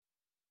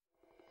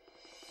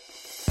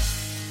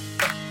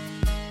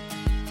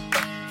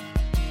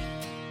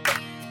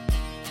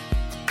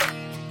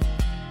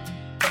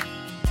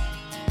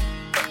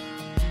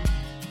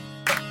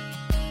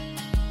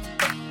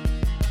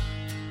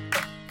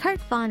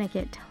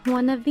Vonnegut,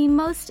 one of the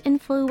most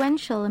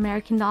influential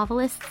American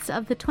novelists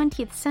of the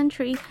 20th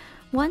century,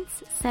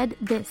 once said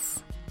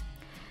this: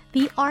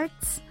 "The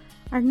arts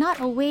are not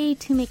a way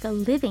to make a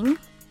living.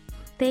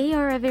 They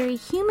are a very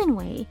human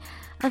way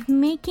of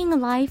making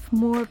life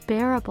more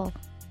bearable.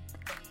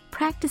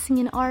 Practicing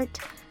an art,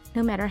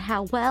 no matter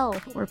how well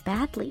or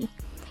badly,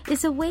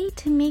 is a way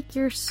to make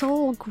your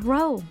soul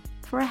grow,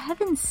 for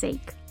heaven's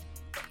sake.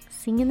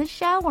 Sing in the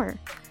shower,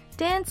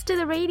 dance to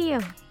the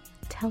radio,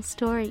 tell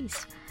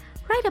stories,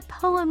 write a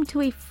poem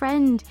to a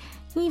friend,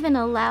 even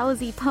a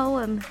lousy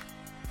poem.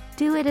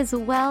 Do it as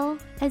well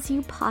as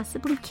you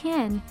possibly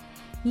can.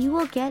 You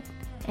will get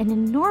an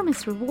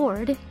enormous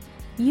reward.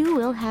 You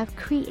will have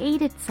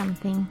created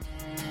something."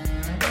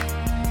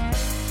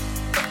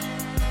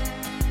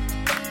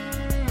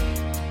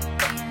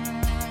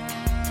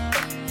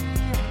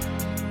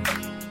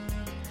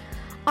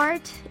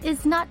 Art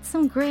is not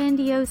some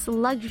grandiose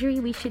luxury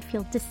we should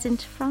feel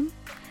distant from.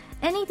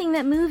 Anything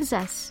that moves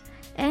us,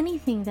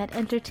 anything that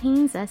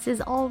entertains us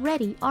is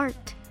already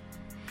art.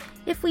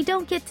 If we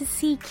don't get to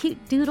see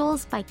cute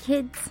doodles by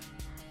kids,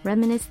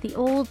 reminisce the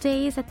old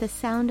days at the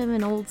sound of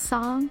an old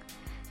song,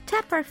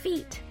 tap our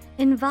feet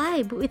and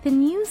vibe with a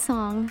new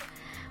song,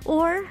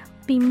 or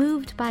be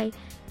moved by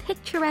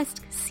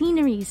picturesque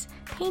sceneries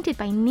painted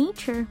by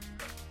nature,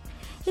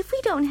 if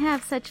we don't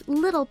have such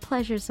little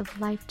pleasures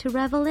of life to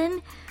revel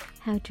in,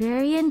 how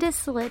dreary and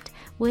desolate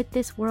would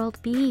this world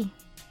be?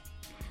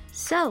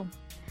 So,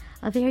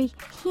 a very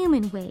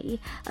human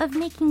way of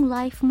making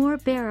life more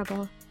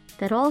bearable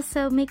that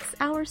also makes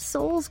our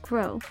souls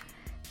grow.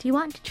 Do you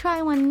want to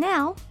try one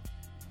now?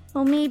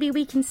 Well, maybe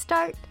we can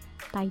start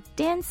by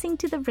dancing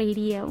to the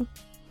radio.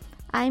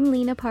 I'm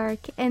Lena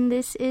Park, and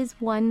this is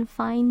One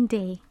Fine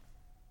Day.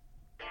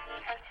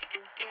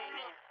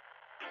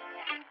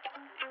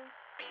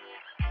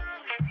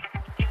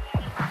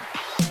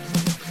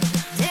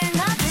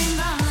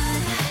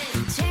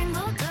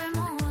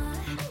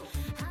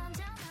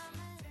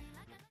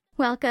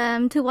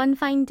 Welcome to One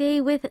Fine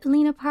Day with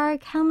Lena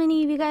Park. How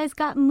many of you guys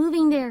got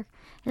moving there?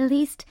 At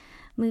least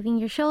moving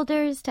your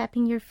shoulders,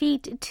 tapping your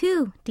feet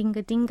to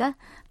Dinga Dinga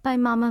by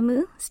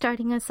Mamamoo,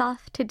 starting us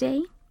off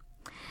today.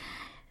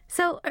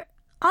 So,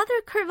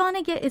 author Kurt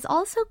Vonnegut is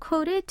also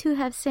quoted to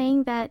have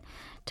saying that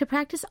to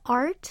practice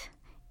art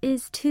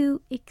is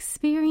to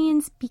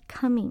experience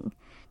becoming,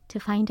 to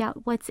find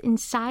out what's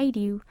inside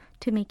you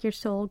to make your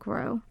soul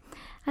grow.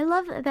 I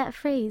love that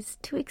phrase,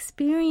 to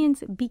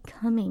experience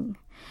becoming.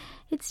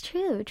 It's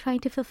true, trying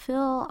to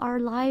fulfill our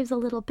lives a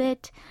little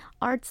bit.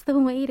 Art's the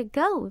way to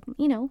go,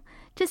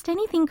 just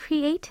anything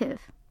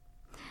creative.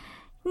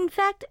 In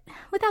fact,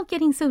 without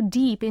getting so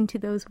deep into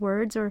those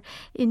words or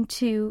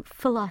into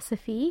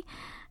philosophy,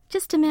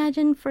 just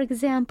imagine, for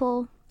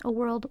example, a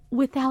world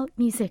without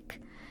music.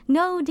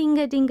 No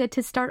Dinga Dinga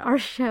to start our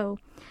show.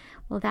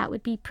 Well, that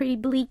would be pretty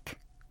bleak,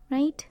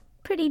 right?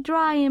 Pretty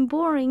dry and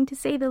boring, to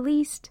say the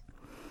least.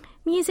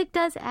 Music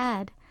does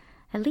add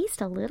at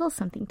least a little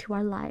something to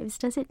our lives,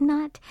 does it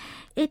not?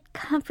 It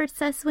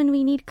comforts us when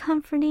we need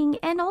comforting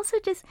and also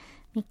just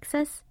makes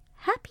us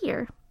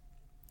happier.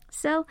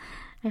 So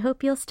I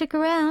hope you'll stick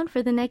around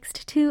for the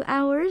next 2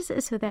 hours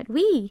so that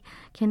we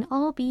can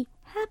all be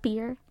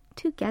happier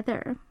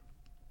together.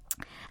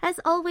 As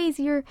always,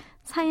 your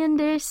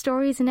사연들,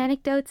 stories and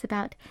anecdotes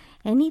about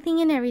anything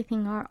and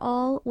everything are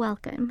all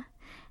welcome.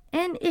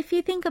 And if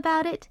you think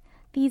about it,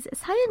 these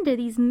사연들,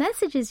 these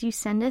messages you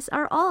send us,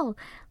 are all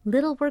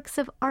little works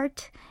of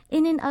art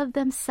in and of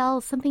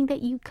themselves, something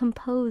that you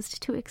composed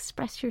to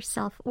express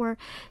yourself or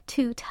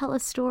to tell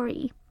a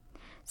story.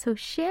 So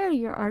share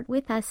your art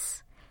with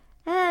us,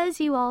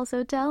 as you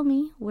also tell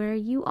me where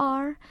you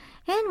are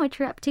and what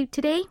you're up to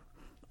today,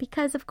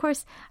 because, of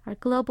course, our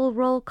global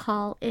roll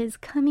call is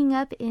coming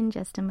up in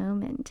just a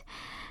moment.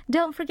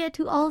 Don't forget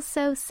to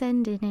also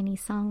send in any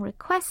song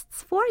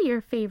requests for your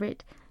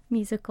favorite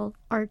musical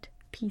art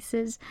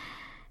pieces.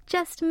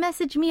 Just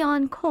message me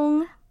on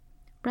Kong,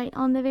 right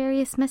on the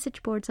various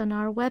message boards on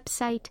our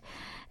website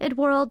at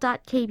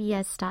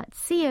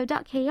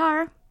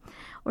world.kbs.co.kr,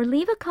 or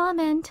leave a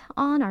comment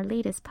on our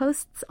latest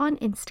posts on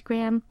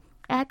Instagram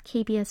at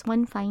KBS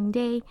One Fine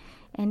Day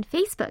and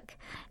Facebook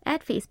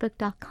at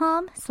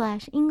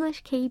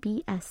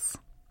facebook.com/EnglishKBS.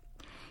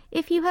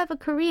 If you have a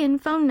Korean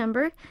phone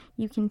number,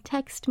 you can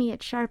text me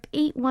at sharp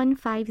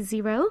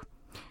 8150.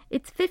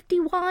 It's 50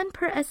 won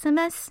per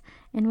SMS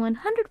and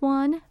 100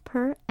 won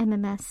per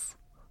MMS.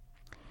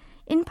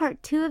 In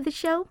part 2 of the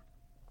show,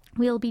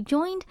 we'll be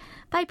joined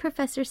by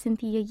Professor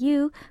Cynthia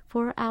Yu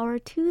for our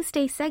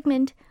Tuesday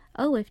segment,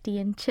 OFD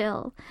and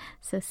Chill.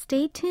 So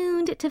stay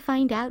tuned to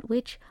find out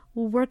which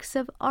works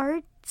of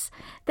arts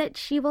that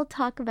she will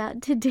talk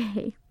about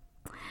today.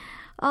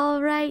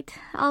 All right,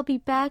 I'll be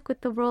back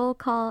with the roll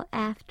call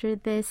after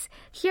this.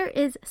 Here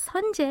is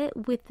Sunjae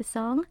with the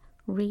song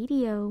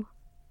Radio.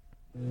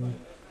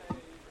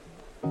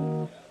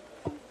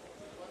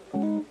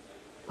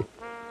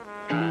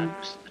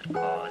 Drugs that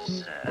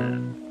cause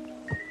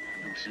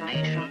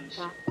hallucinations,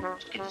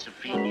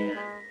 schizophrenia,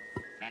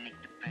 manic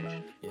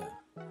depression.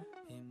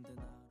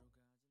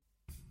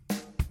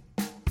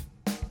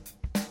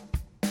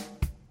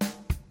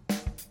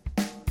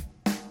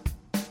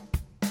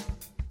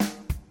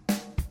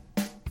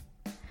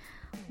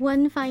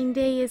 One Fine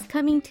Day is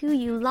coming to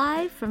you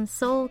live from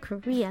Seoul,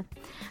 Korea.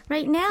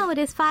 Right now it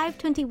is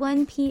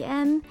 5:21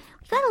 p.m.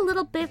 We got a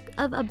little bit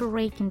of a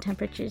break in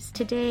temperatures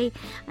today.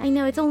 I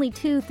know it's only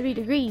 2-3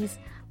 degrees,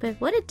 but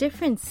what a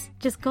difference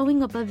just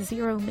going above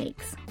zero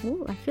makes.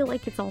 Ooh, I feel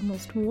like it's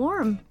almost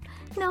warm.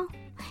 No,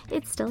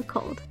 it's still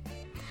cold.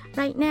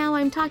 Right now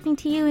I'm talking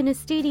to you in a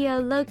studio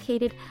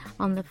located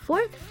on the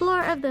 4th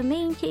floor of the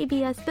main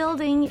KBS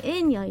building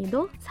in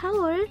Yeouido,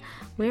 Seoul.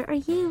 Where are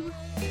you?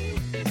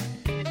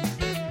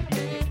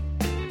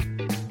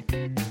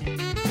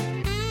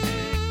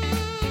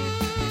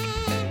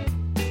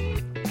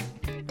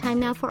 Time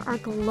now for our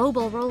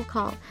global roll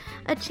call.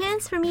 A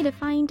chance for me to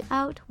find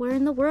out where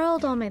in the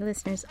world all my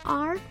listeners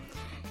are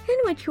and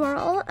what you are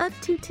all up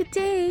to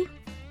today.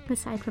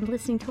 Aside from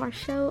listening to our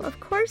show, of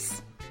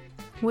course.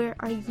 Where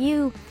are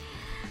you?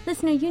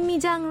 Listener Yoon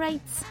Mi-jung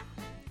writes,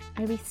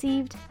 I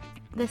received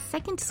the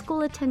second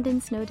school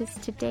attendance notice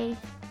today.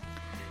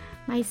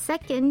 My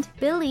second,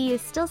 Billy,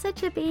 is still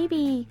such a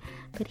baby,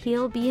 but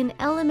he'll be an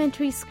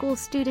elementary school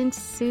student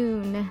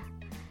soon.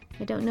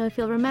 I don't know if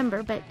you'll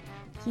remember, but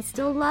he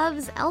still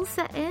loves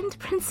Elsa and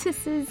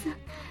princesses.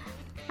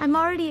 I'm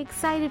already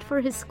excited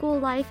for his school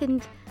life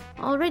and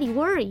already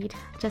worried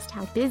just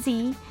how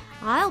busy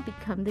I'll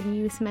become the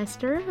new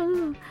semester.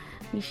 Ooh,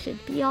 we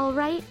should be all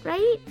right,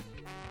 right?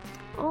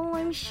 Oh,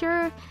 I'm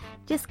sure.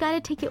 Just gotta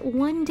take it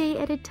one day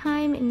at a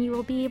time and you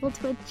will be able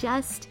to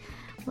adjust.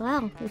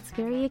 Well, it's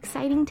very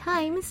exciting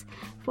times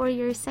for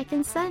your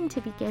second son to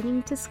be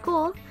getting to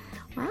school.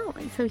 Wow,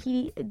 so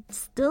he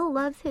still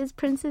loves his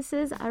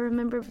princesses. I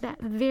remember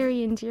that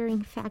very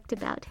endearing fact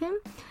about him.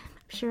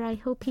 I'm sure I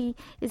hope he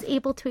is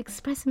able to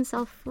express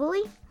himself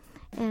fully.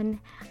 And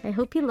I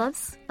hope he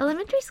loves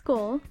elementary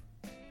school.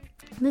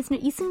 Listener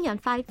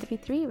Isungyeon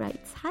 533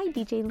 writes, Hi,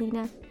 DJ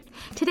Lena.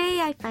 Today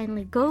I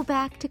finally go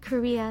back to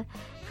Korea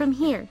from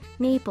here,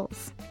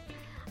 Naples.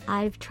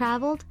 I've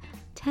traveled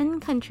 10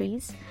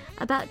 countries,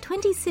 about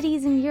 20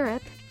 cities in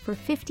Europe for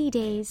 50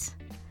 days.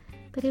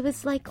 But it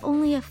was like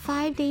only a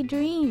 5-day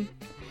dream.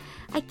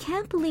 I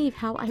can't believe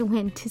how I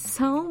went to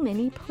so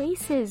many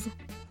places.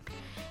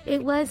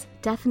 It was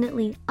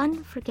definitely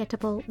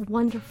unforgettable,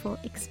 wonderful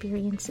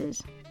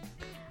experiences.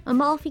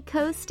 Amalfi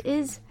Coast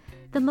is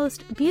the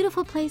most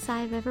beautiful place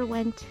I've ever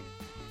went.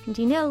 And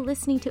you know,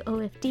 listening to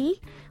OFD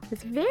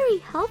was very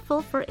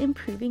helpful for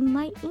improving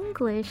my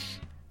English.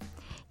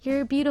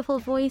 Your beautiful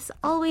voice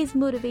always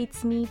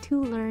motivates me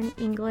to learn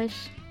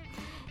English.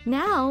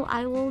 Now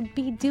I will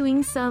be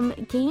doing some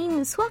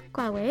개인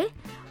수학과외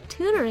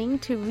tutoring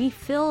to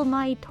refill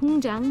my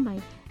통장,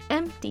 my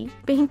empty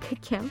bank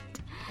account.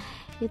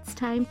 It's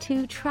time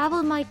to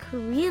travel my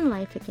Korean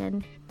life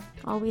again.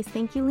 Always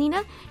thank you,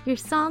 Lena. Your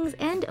songs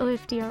and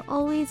OFD are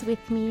always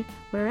with me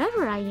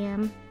wherever I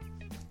am.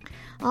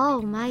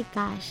 Oh my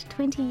gosh,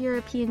 20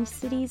 European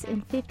cities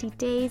in 50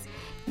 days.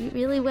 You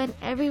really went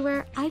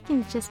everywhere. I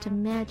can just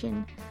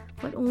imagine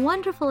what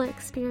wonderful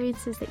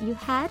experiences that you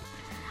had.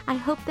 I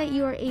hope that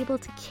you are able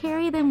to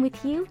carry them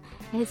with you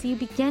as you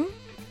begin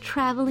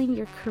traveling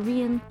your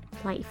Korean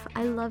life.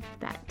 I love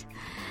that.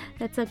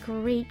 That's a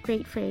great,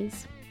 great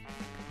phrase.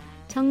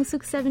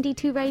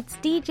 Jeongsook72 writes,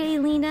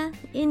 DJ Lena,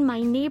 in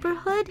my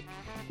neighborhood,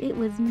 it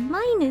was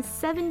minus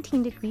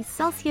 17 degrees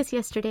Celsius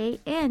yesterday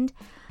and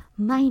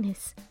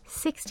minus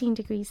 16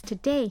 degrees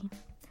today.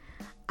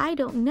 I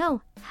don't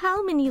know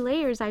how many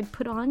layers I'd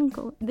put on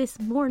this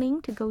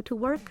morning to go to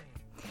work.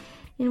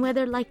 In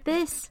weather like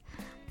this,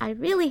 I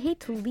really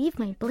hate to leave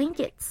my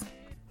blankets.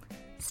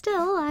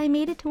 Still, I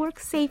made it to work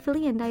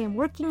safely and I am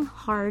working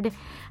hard.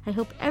 I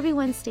hope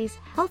everyone stays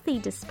healthy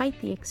despite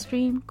the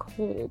extreme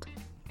cold.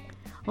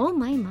 Oh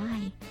my.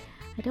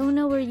 I don't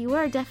know where you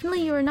are.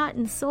 Definitely you are not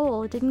in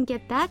Seoul. It didn't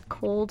get that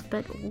cold,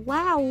 but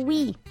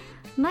wowee.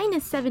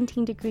 Minus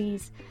 17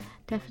 degrees.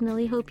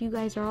 Definitely hope you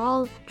guys are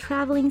all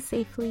traveling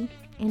safely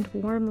and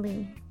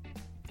warmly.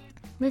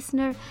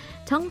 Listener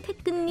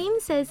정태근님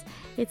says,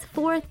 it's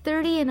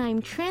 4:30 and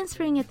I'm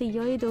transferring at the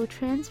Yeouido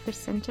Transfer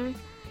Center.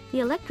 The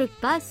electric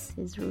bus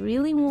is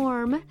really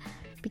warm.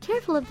 Be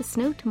careful of the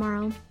snow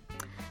tomorrow.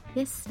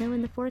 Yes, snow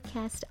in the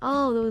forecast.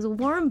 Oh, those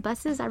warm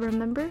buses, I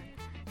remember.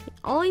 They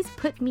always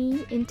put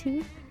me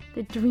into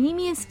the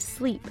dreamiest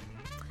sleep.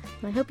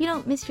 So I hope you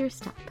don't miss your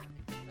stop.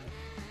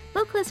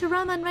 Vocalist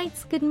Rahman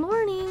writes, good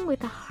morning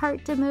with a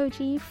heart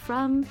emoji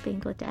from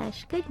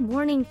Bangladesh. Good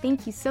morning.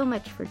 Thank you so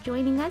much for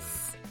joining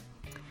us.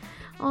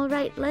 All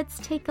right, let's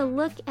take a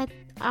look at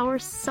our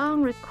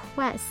song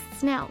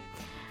requests. Now,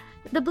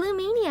 the Blue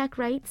Maniac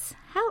writes,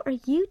 how are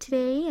you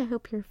today? I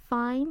hope you're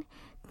fine.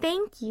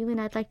 Thank you, and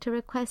I'd like to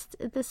request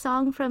the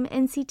song from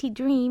NCT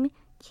Dream,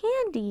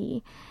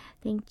 Candy.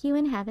 Thank you,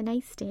 and have a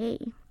nice day.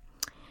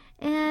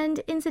 And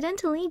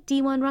incidentally,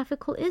 D1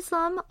 Rafiqul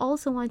Islam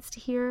also wants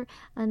to hear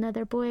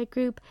another boy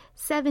group,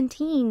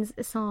 17's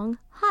song,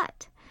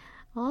 Hot.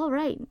 All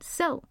right,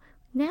 so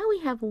now we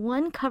have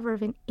one cover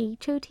of an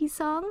H.O.T.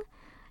 song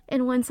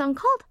and one song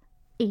called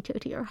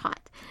H.O.T. or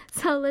Hot.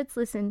 So let's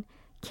listen.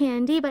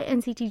 Candy by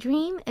NCT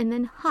Dream and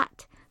then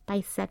Hot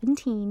by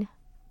 17.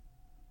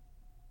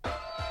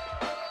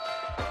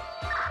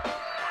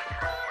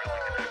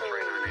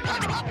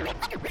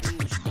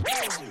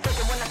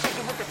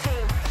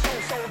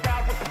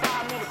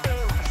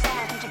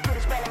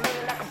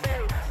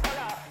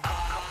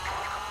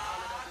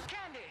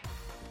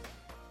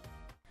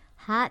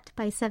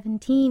 by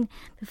 17.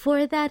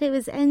 Before that, it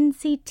was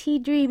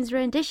NCT Dream's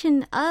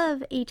rendition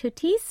of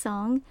H.O.T's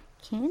song,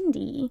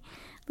 Candy.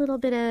 A little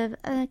bit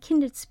of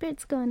kindred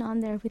spirits going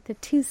on there with the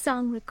two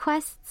song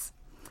requests.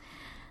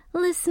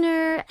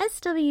 Listener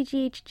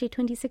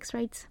SWGHJ26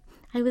 writes,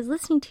 I was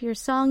listening to your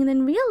song and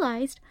then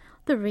realized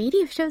the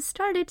radio show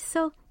started,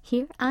 so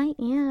here I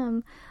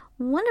am.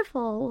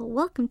 Wonderful.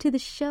 Welcome to the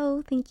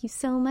show. Thank you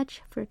so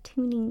much for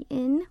tuning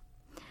in.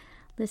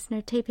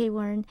 Listener Taipei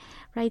Warren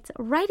writes,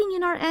 writing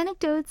in our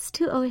anecdotes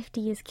to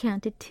OFD is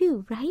counted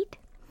too, right?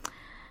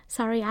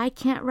 Sorry, I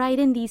can't write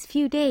in these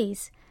few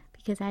days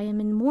because I am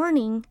in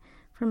mourning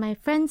for my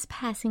friend's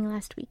passing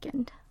last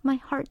weekend. My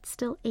heart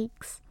still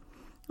aches.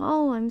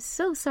 Oh, I'm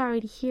so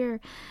sorry to hear.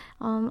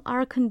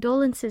 Our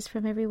condolences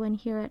from everyone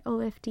here at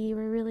OFD.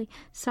 We're really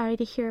sorry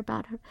to hear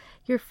about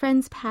your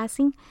friend's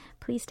passing.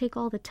 Please take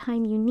all the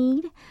time you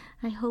need.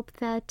 I hope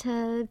that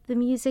the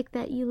music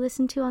that you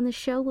listen to on the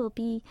show will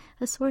be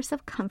a source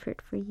of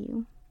comfort for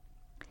you.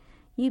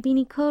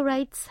 Yubiniko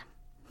writes,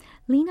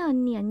 Lina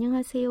언니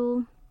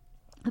안녕하세요.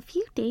 A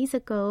few days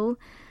ago,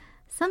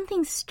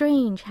 something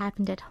strange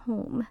happened at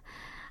home.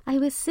 I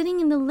was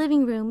sitting in the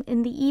living room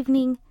in the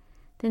evening.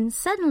 Then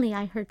suddenly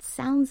I heard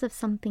sounds of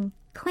something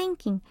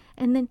clanking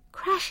and then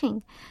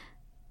crashing.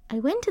 I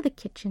went to the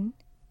kitchen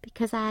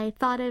because I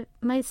thought it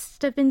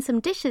must have been some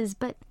dishes,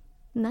 but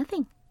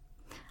nothing.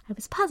 I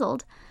was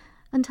puzzled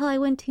until I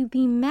went to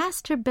the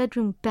master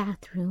bedroom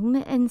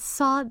bathroom and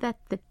saw that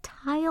the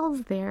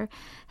tiles there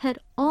had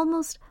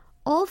almost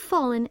all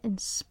fallen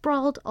and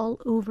sprawled all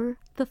over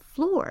the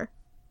floor.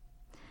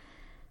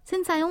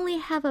 Since I only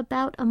have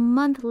about a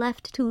month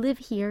left to live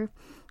here,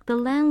 the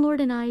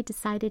landlord and I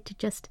decided to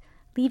just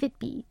leave it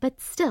be. But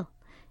still,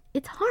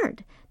 it's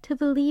hard to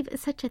believe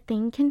such a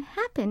thing can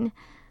happen.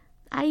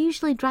 I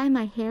usually dry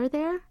my hair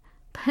there,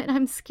 but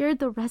I'm scared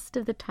the rest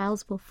of the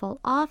tiles will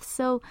fall off,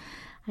 so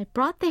I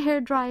brought the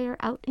hairdryer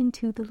out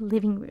into the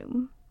living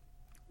room.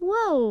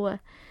 Whoa!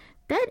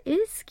 That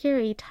is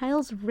scary.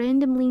 Tiles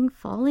randomly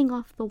falling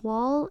off the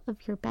wall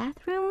of your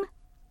bathroom?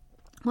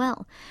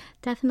 Well,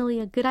 definitely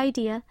a good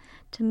idea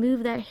to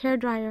move that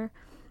hairdryer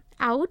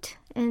out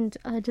and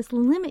just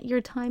limit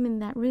your time in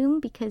that room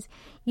because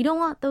you don't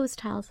want those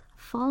tiles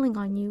falling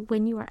on you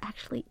when you are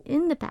actually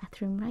in the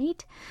bathroom,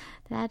 right?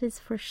 That is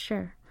for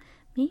sure.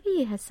 Maybe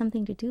it has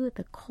something to do with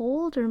the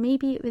cold, or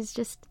maybe it was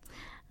just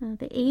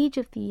the age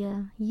of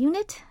the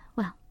unit.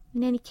 Well,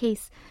 in any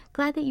case,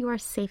 glad that you are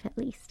safe at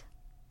least.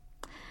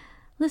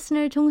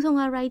 Listener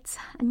정송아 writes,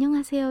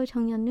 안녕하세요,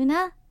 정연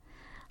누나.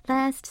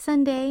 Last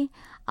Sunday,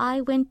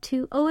 I went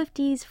to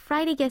OFD's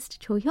Friday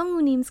guest Jo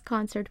Hyung-woo-nim's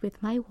concert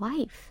with my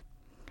wife.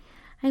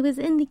 I was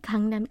in the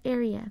Gangnam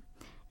area,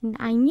 and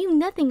I knew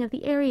nothing of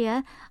the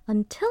area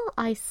until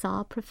I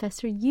saw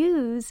Professor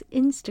Yu's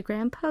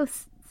Instagram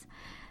posts.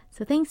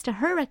 So thanks to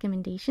her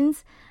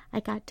recommendations, I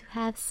got to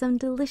have some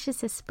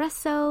delicious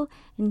espresso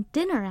and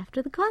dinner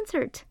after the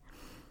concert.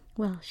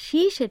 Well,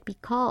 she should be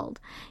called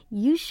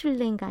Yu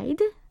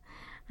Shulenggaid.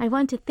 I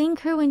want to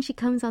thank her when she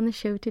comes on the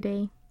show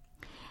today.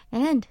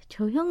 And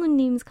Jo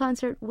Hyung-woo-nim's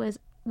concert was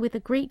with a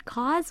great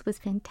cause was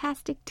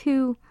fantastic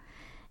too.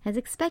 As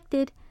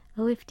expected,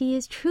 OFD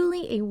is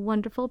truly a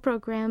wonderful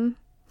program.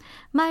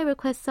 My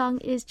request song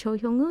is Jo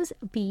Hyung-woo's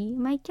Be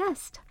My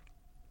Guest.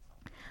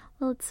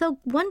 Well, it's so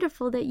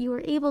wonderful that you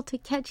were able to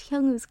catch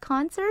Hyung-woo's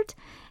concert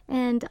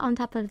and on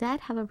top of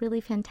that have a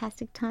really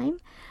fantastic time.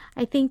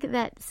 I think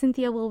that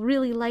Cynthia will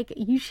really like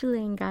Yu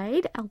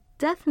Shulenggaid. I'll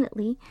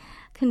definitely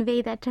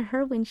convey that to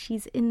her when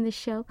she's in the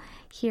show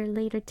here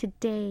later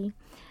today.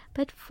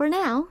 But for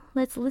now,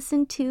 let's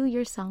listen to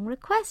your song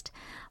request.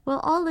 We'll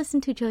all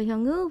listen to Jo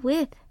Hyung-woo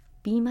with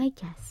Be My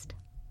Guest.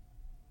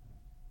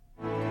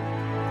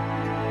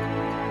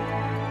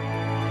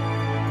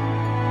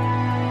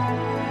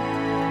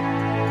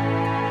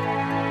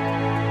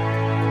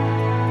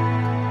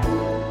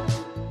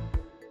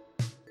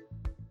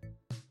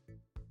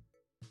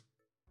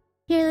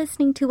 You're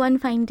listening to One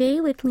Fine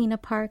Day with Lena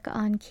Park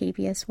on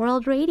KBS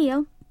World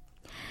Radio.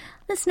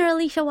 Listener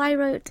Alicia Y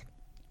wrote,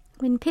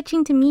 when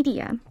pitching to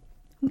media,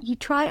 we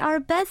try our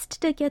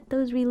best to get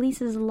those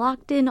releases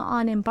locked in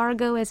on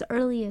embargo as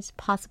early as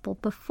possible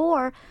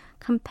before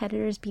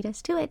competitors beat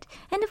us to it.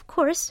 And of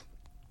course,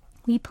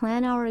 we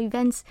plan our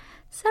events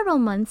several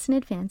months in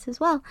advance as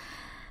well.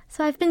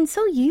 So I've been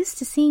so used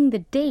to seeing the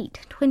date,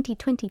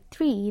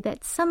 2023,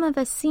 that some of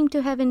us seem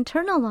to have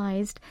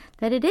internalized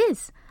that it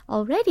is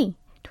already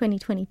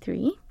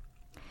 2023.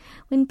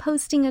 When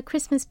posting a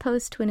Christmas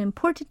post to an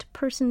important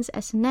person's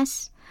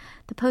SNS,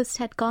 the post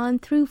had gone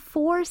through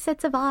 4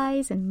 sets of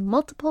eyes and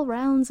multiple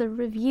rounds of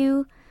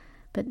review,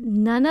 but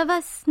none of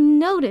us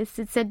noticed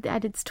it said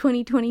that it's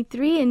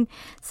 2023 and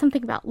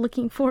something about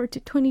looking forward to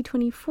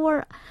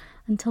 2024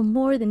 until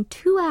more than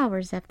 2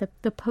 hours after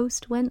the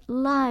post went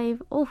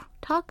live. Oh,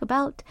 talk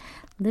about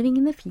living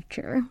in the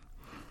future.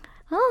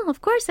 Oh, of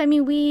course, I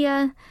mean, we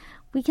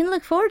can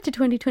look forward to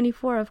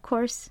 2024, of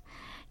course.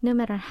 No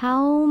matter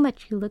how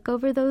much you look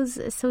over those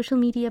social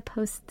media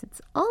posts,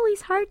 it's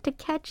always hard to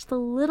catch the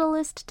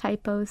littlest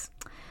typos.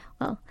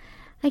 Well,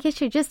 I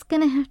guess you're just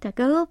gonna have to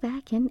go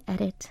back and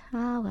edit.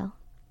 Ah, well.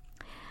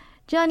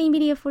 Johnny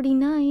Media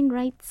 49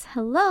 writes,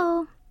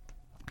 hello.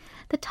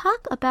 The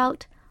talk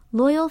about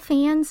loyal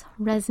fans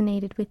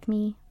resonated with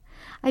me.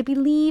 I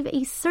believe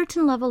a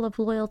certain level of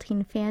loyalty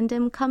and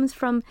fandom comes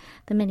from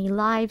the many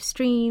live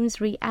streams,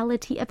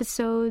 reality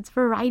episodes,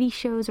 variety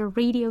shows, or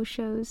radio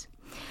shows.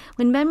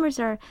 When members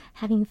are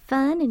having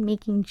fun and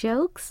making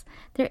jokes,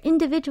 their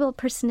individual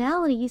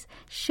personalities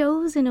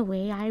shows in a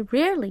way I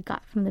rarely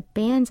got from the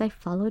bands I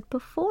followed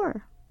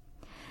before.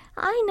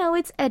 I know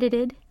it's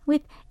edited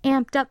with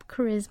amped-up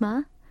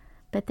charisma,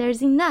 but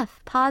there's enough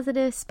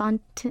positive,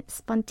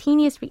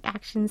 spontaneous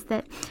reactions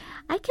that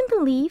I can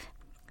believe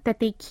that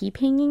they keep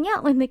hanging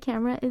out when the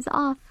camera is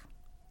off.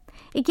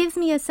 It gives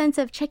me a sense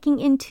of checking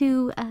in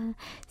to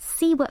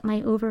see what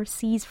my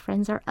overseas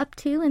friends are up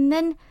to, and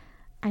then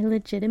I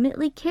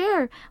legitimately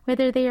care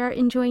whether they are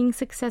enjoying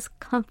success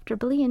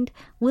comfortably and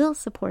will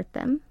support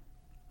them.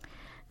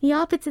 The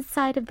opposite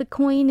side of the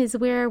coin is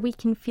where we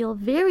can feel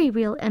very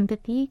real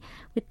empathy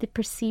with the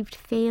perceived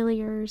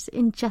failures,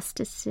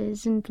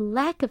 injustices, and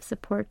lack of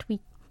support we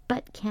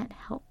but can't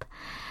help.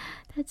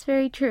 That's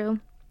very true.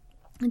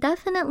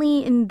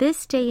 Definitely in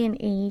this day and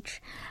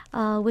age,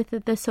 with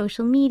the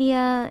social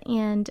media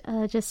and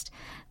just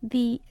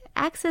the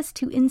access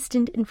to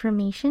instant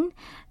information,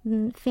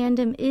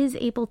 fandom is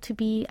able to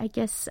be, I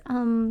guess,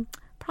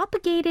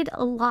 propagated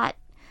a lot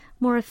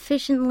more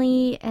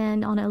efficiently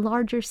and on a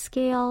larger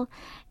scale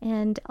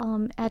and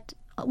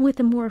with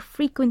a more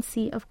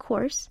frequency, of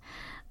course.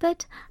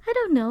 But I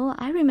don't know,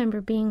 I remember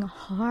being a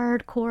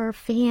hardcore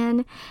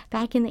fan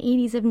back in the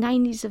 80s and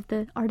 90s of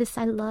the artists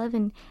I love,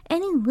 and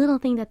any little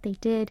thing that they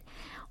did,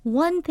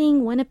 one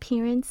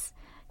appearance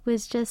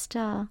was just,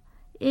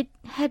 it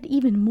had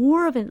even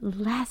more of a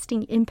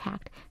lasting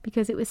impact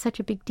because it was such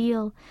a big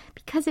deal,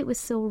 because it was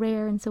so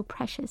rare and so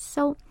precious.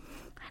 So,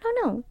 I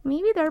don't know,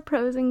 maybe there are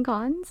pros and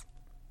cons.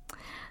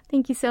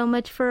 Thank you so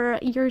much for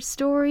your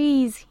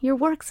stories, your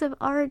works of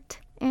art,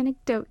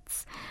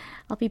 anecdotes.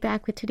 I'll be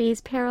back with today's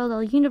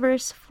Parallel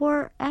Universe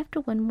after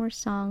one more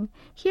song.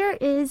 Here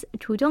is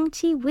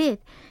조정치 with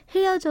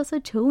헤어져서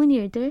좋은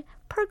일들,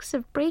 Perks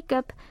of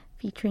Breakup,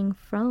 featuring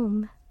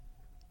From.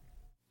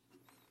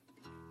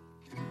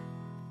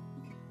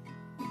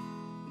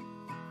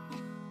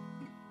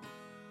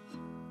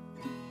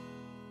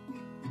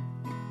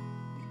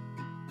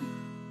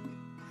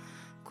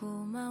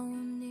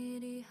 고마운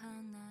일이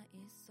하나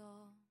있어.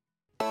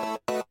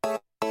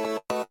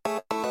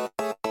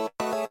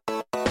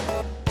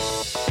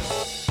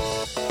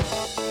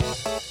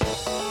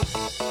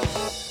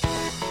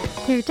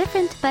 They're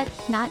different, but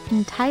not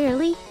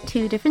entirely.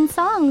 Two different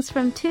songs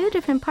from two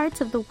different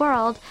parts of the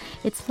world.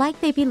 It's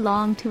like they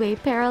belong to a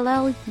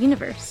parallel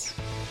universe.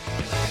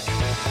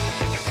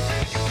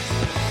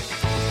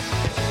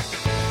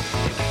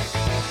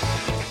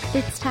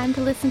 It's time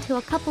to listen to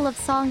a couple of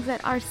songs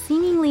that are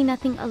seemingly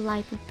nothing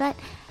alike, but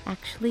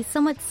actually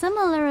somewhat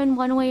similar in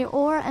one way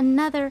or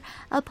another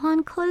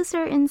upon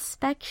closer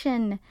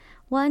inspection.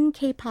 One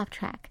K-pop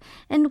track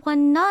and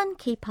one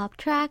non-K-pop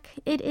track.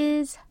 It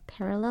is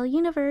Parallel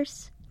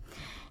Universe.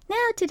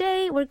 Now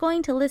today we're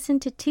going to listen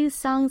to two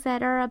songs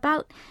that are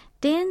about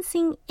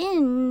dancing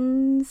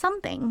in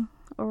something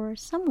or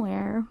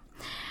somewhere.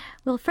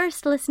 We'll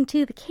first listen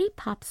to the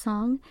K-pop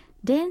song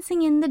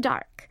Dancing in the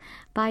Dark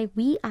by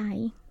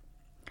WEI.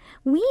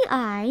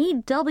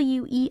 WEI,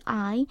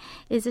 W-E-I,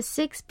 is a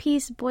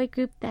 6-piece boy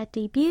group that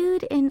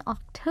debuted in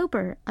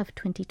October of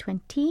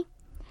 2020.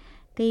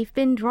 They've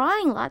been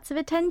drawing lots of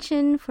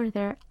attention for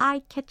their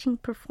eye-catching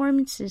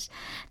performances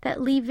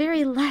that leave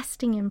very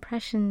lasting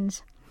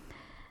impressions.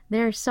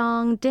 Their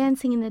song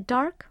Dancing in the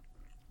Dark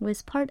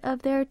was part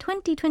of their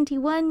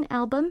 2021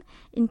 album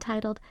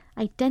entitled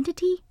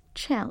Identity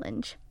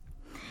Challenge.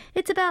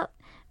 It's about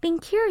being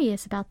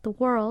curious about the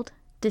world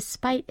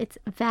despite its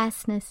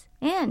vastness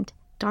and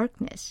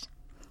darkness,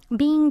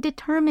 being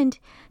determined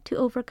to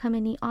overcome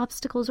any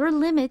obstacles or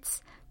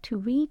limits to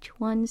reach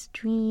one's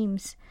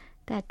dreams,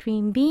 that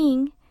dream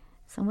being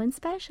someone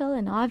special,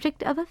 an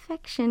object of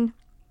affection.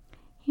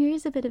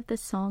 Here's a bit of the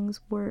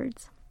song's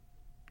words.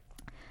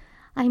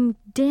 I'm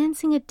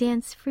dancing a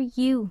dance for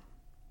you.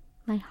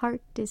 My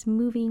heart is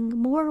moving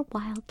more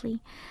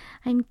wildly.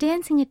 I'm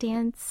dancing a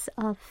dance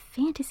of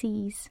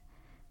fantasies,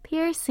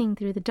 piercing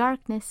through the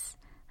darkness.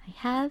 I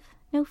have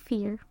no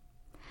fear.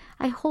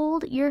 I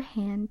hold your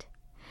hand.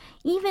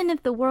 Even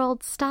if the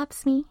world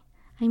stops me,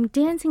 I'm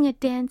dancing a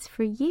dance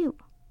for you.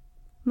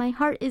 My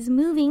heart is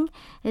moving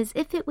as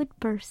if it would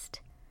burst,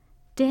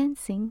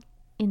 dancing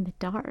in the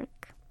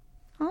dark.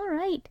 All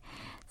right.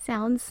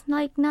 Sounds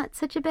like not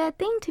such a bad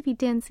thing to be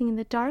dancing in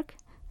the dark,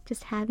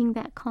 just having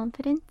that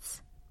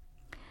confidence.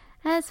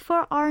 As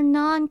for our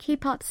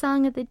non-K-pop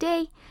song of the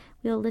day,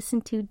 we'll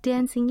listen to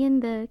Dancing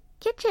in the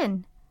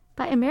Kitchen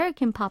by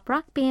American pop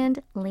rock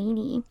band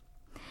LANY.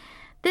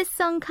 This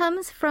song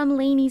comes from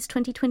LANY's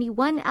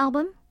 2021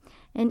 album,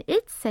 and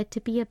it's said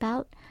to be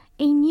about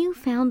a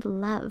newfound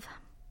love.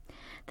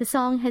 The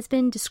song has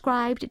been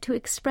described to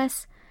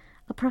express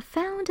a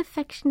profound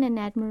affection and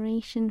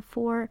admiration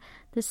for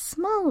the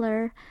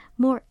smaller,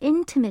 more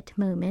intimate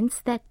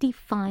moments that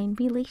define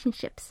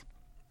relationships.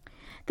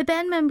 The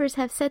band members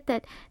have said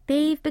that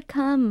they've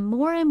become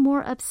more and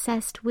more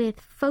obsessed with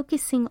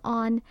focusing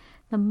on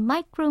the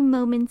micro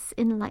moments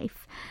in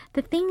life,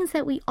 the things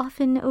that we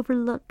often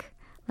overlook,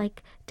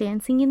 like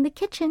dancing in the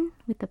kitchen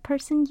with the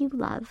person you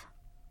love.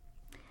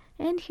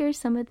 And here's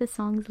some of the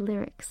song's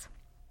lyrics.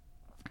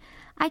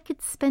 I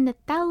could spend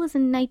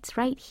 1,000 nights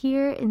right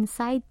here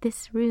inside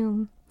this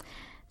room.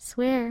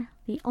 Swear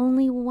the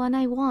only one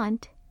I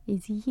want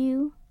is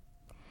you.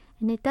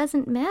 And it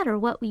doesn't matter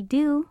what we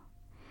do.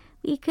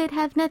 We could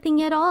have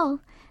nothing at all,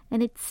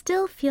 and it'd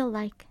still feel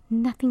like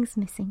nothing's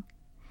missing.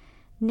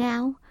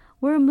 Now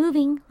we're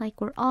moving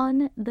like we're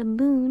on the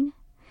moon.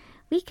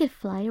 We could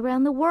fly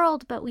around the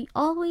world, but we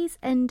always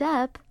end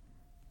up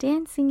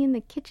dancing in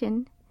the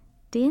kitchen,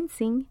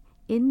 dancing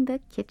in the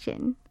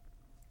kitchen.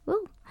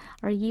 Whoa,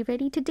 are you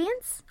ready to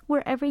dance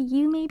wherever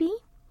you may be?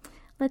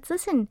 Let's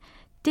listen.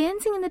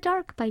 Dancing in the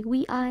Dark by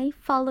We.I,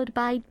 followed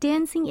by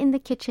Dancing in the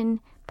Kitchen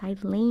by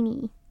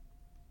Lainey.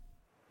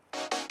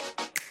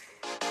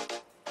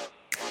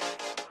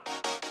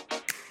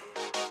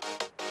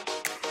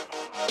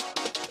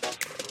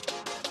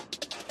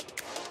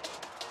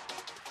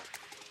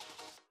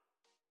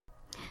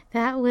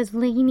 That was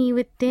Lainey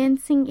with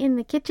Dancing in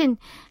the Kitchen.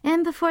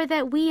 And before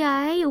that,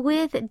 We.I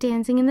with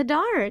Dancing in the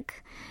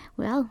Dark.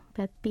 Well,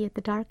 be it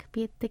the dark,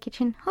 be it the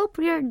kitchen, hope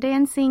you're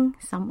dancing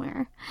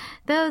somewhere.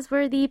 Those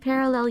were the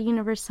Parallel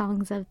Universe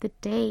songs of the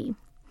day.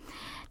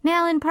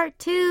 Now in part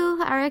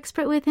 2, our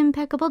expert with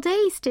impeccable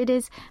taste, it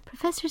is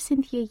Professor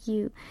Cynthia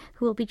Yu,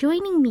 who will be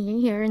joining me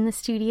here in the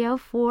studio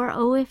for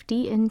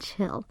OFD and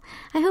Chill.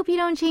 I hope you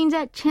don't change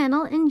that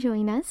channel and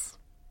join us.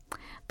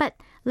 But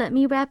let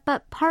me wrap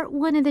up part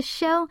 1 of the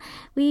show.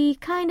 We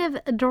kind of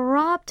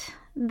dropped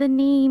the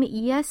name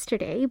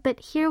yesterday, but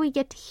here we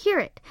get to hear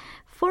it.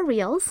 For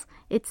reals,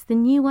 it's the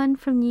new one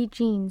from New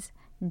Jeans,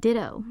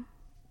 Ditto.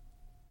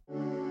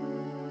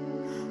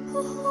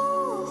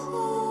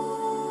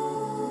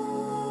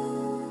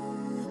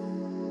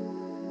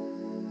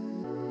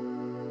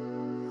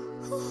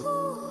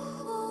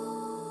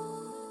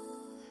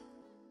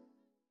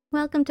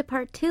 Welcome to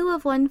part 2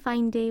 of One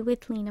Fine Day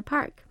with Lena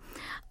Park.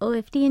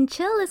 OFD and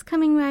Chill is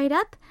coming right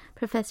up.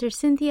 Professor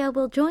Cynthia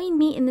will join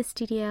me in the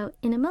studio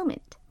in a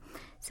moment.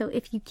 So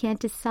if you can't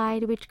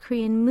decide which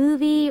Korean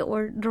movie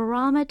or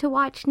drama to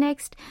watch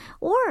next,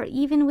 or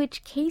even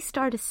which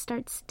K-star to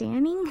start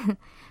standing,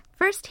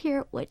 first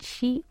hear what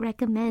she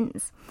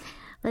recommends.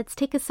 Let's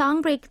take a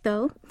song break,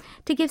 though,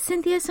 to give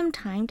Cynthia some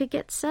time to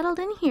get settled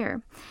in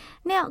here.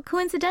 Now,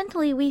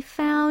 coincidentally, we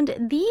found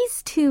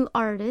these two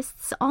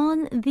artists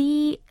on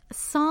the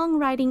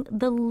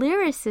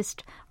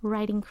lyricist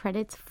writing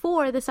credits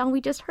for the song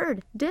we just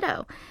heard,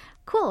 Ditto.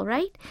 Cool,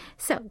 right?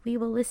 So we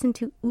will listen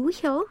to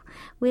Woo-hyo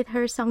with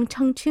her song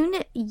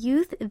Cheongchun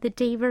Youth, the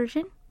day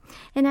version.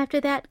 And after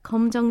that,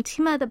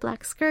 검정치마, the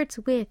black skirts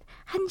with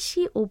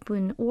 1시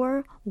 5분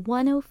or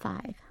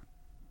 1:05.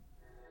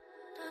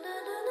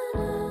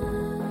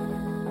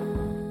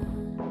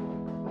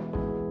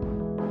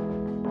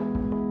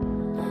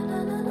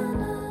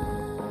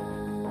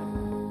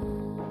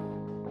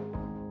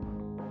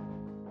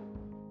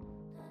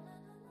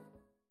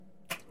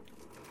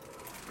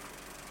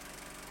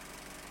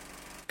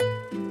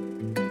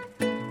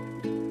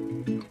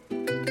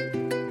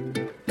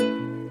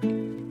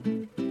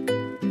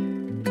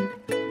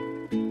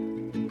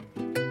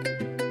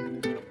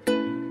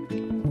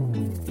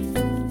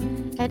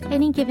 At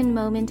any given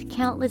moment,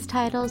 countless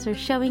titles are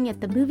showing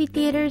at the movie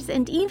theaters,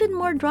 and even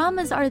more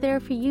dramas are there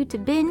for you to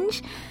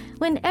binge.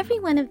 When every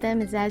one of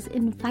them is as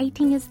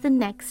inviting as the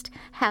next,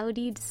 how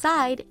do you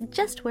decide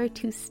just where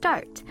to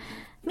start?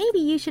 Maybe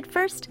you should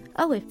first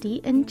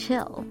OFD and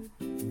chill.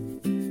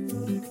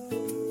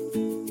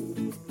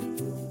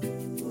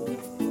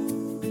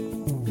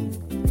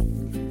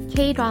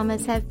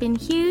 K-dramas have been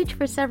huge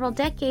for several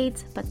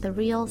decades, but the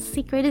real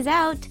secret is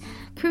out.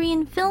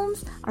 Korean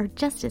films are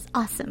just as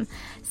awesome.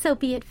 So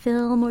be it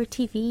film or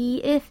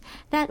TV, if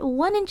that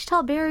 1-inch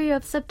tall barrier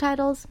of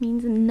subtitles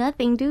means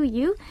nothing to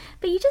you,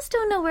 but you just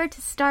don't know where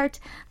to start,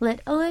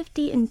 let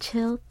OFD and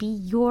Chill be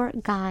your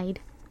guide.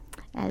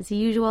 As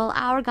usual,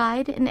 our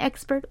guide, an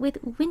expert with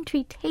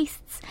wintry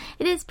tastes,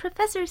 it is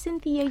Professor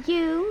Cynthia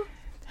Yu.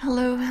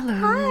 Hello, hello.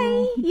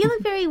 Hi. You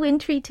look very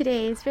wintry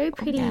today. It's very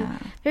pretty. Oh, yeah.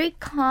 Very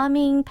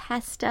calming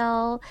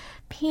pastel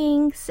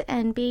pinks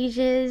and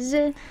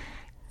beiges.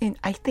 And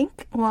I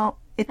think, well,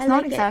 it's I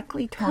not like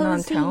exactly it. tone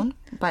Cozy. on tone,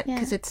 but Yeah.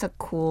 because it's a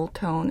cool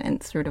tone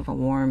and sort of a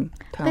warm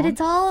tone. But it's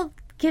all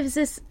gives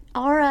this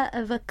aura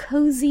of a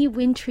cozy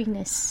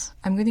wintriness.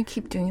 I'm going to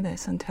keep doing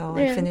this until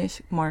Yeah. I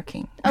finish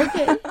marking.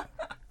 Okay.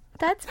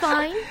 That's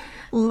fine.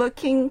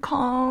 Looking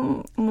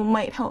calm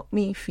might help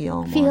me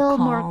feel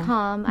more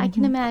calm. I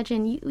can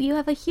imagine. You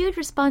have a huge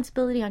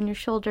responsibility on your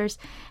shoulders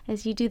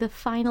as you do the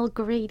final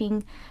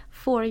grading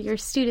for your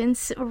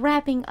students,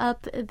 wrapping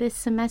up this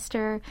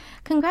semester.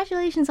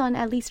 Congratulations on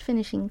at least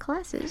finishing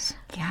classes.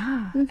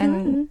 Yeah.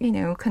 And,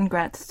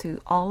 congrats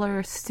to all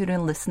our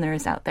student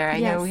listeners out there. I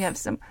know we have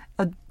some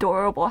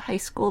adorable high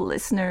school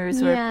listeners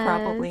who are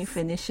probably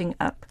finishing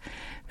up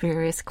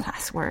various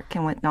classwork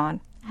and whatnot.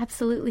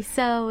 Absolutely.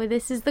 So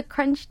this is the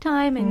crunch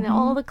time and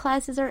all the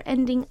classes are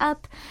ending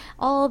up.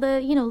 All the,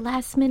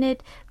 last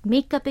minute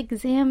makeup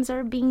exams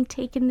are being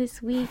taken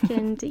this week.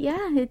 And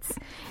it's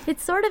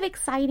sort of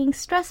exciting,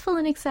 stressful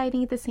and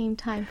exciting at the same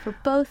time for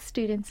both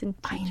students and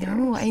teachers.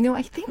 I know.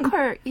 I think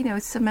our,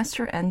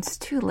 semester ends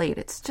too late.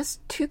 It's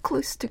just too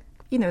close to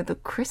the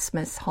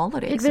Christmas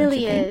holidays. It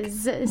really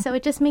is. So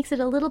it just makes it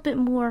a little bit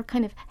more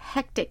kind of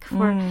hectic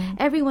for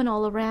everyone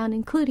all around,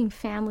 including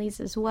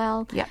families as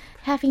well. Yeah.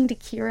 Having to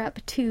gear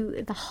up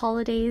to the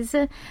holidays.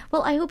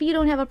 Well, I hope you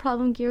don't have a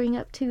problem gearing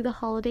up to the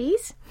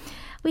holidays.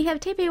 We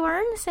have Taipei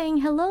Warren saying,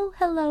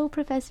 hello,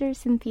 Professor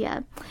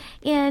Cynthia.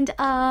 And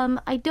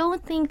I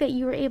don't think that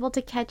you were able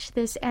to catch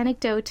this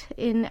anecdote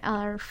in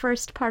our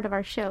first part of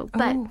our show.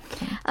 But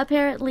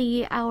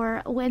apparently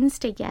our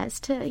Wednesday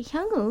guest,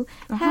 Hyung-woo,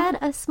 had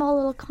a small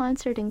little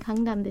concert in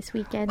Gangnam this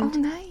weekend. Oh,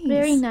 nice.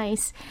 Very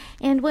nice.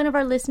 And one of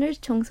our listeners,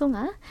 Chung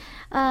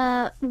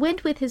Song-ah,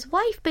 went with his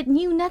wife, but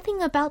knew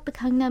nothing about the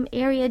Gangnam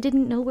area,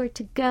 didn't know where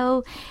to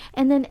go,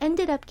 and then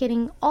ended up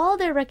getting all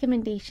their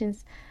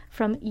recommendations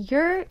from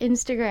your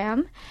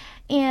Instagram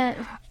and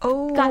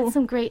got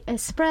some great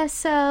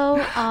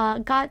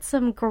espresso, got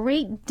some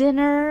great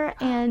dinner,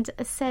 and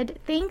said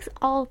thanks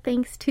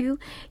to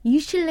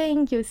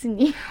Yushileng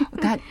교수님.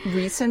 That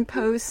recent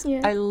post,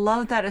 I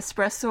love that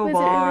espresso Was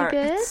bar. It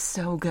really good? It's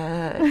so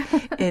good.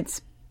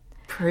 It's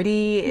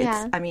pretty.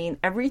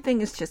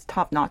 Everything is just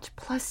top notch.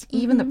 Plus,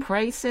 even the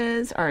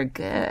prices are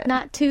good.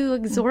 Not too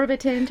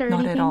exorbitant or Not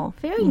anything. At all.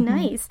 Very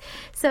nice.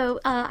 So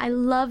I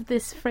love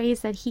this phrase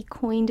that he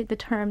coined the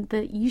term,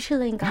 the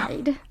Yushileng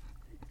guide.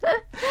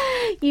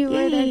 You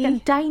were the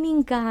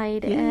dining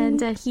guide,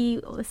 and he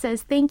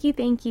says, thanks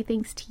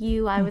to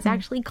you. I was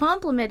actually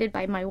complimented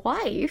by my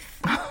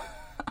wife.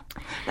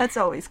 That's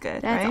always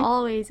good, That's right?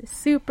 always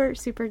super,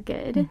 super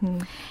good.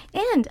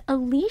 And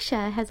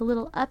Alicia has a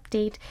little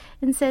update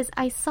and says,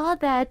 I saw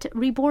that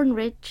Reborn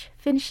Rich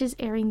finishes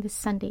airing this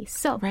Sunday.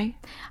 So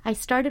I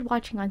started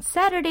watching on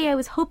Saturday. I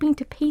was hoping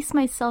to pace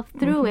myself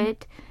through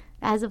it.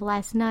 As of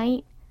last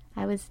night,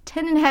 I was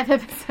 10 and a half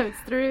episodes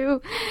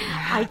through.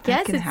 I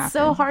guess it's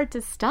so hard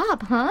to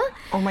stop, huh?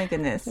 Oh my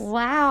goodness.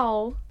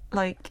 Wow.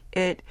 We'll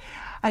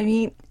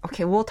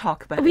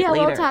talk about it later.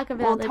 We'll talk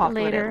about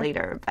it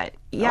later. But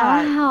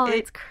wow,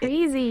 it's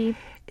crazy.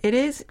 It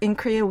is, in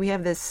Korea, we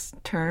have this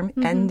term,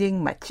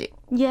 ending 맛집.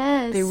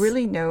 Yes. They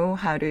really know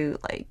how to,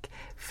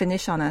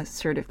 finish on a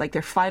sort of,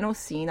 their final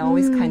scene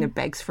always kind of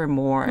begs for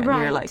more. And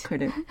you're, I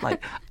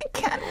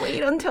can't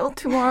wait until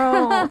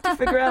tomorrow to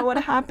figure out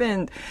what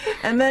happened.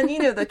 And then,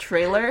 the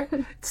trailer,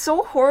 it's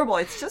so horrible.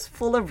 It's just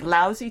full of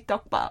lousy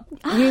tteokbap.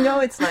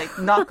 It's,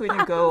 not going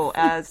to go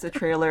as the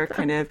trailer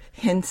kind of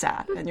hints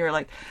at. And you're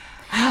like...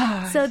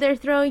 So they're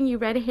throwing you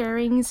red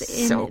herrings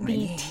in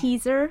the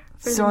teaser.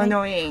 So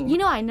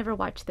annoying. I never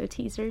watch their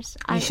teasers.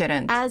 You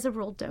shouldn't. As a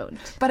rule, don't.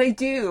 But I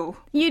do.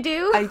 You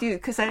do? I do,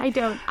 because I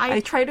don't. I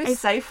try to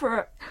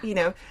decipher,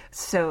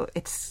 so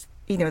it's,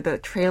 the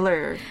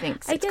trailer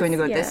thinks it's going to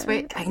go this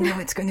way. I know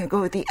it's going to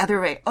go the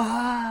other way.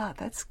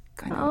 That's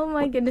kind of... Oh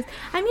my goodness.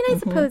 I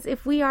suppose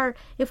if we're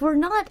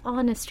not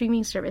on a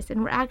streaming service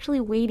and we're actually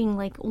waiting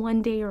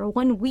 1 day or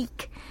 1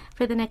 week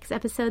for the next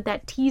episode,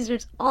 that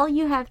teaser's all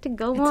you have to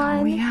go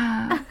on.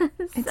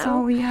 It's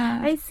all we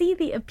have. I see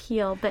the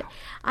appeal, but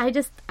I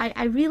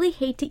really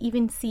hate to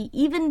even see,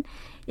 even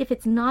if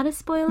it's not a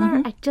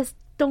spoiler, I just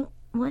don't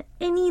want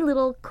any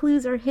little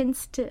clues or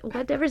hints to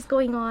whatever's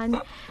going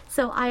on.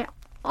 So I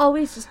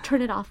always just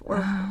turn it off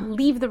or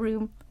leave the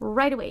room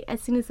right away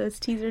as soon as those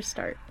teasers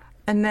start.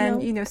 And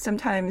then,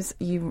 sometimes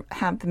you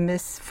have the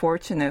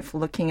misfortune of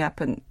looking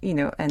up an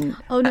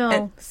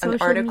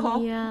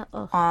article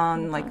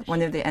on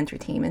one of the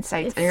entertainment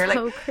sites. It's and you're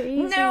so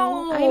crazy.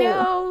 No! I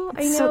know.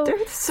 So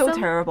they're so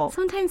terrible.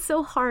 Sometimes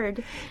so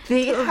hard.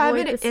 They have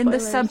it in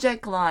the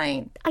subject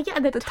line.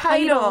 The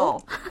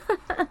title.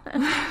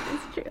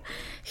 It's true.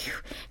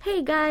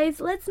 Hey guys,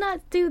 let's not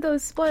do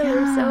those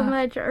spoilers so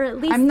much, or at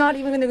least... I'm not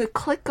even going to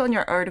click on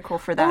your article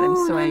for that. I'm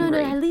so angry. No.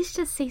 At least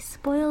just say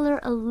spoiler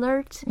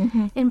alert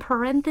in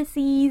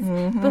parentheses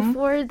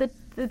before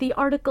the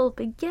article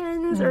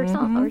begins or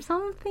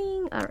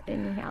something. Or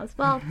anyhow,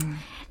 well,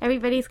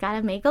 everybody's got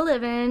to make a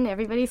living.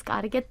 Everybody's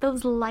got to get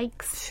those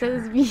likes,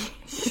 those views.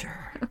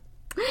 Sure.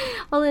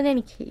 Well, in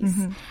any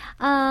case,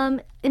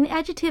 an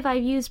adjective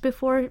I've used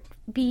before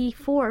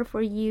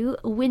for you,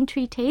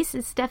 wintry taste,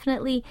 is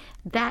definitely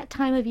that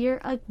time of year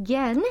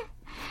again.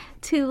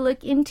 to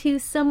look into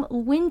some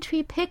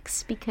wintry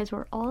picks because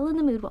we're all in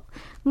the mood. Well,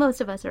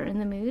 most of us are in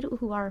the mood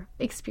who are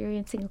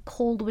experiencing a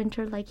cold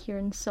winter like here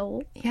in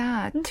Seoul.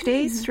 Yeah,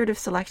 today's sort of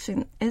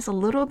selection is a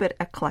little bit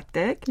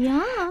eclectic.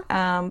 Yeah.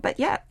 But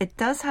yeah, it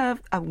does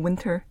have a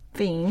winter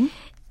theme.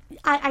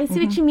 I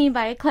see what you mean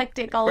by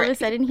eclectic all of a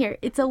sudden here.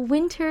 It's a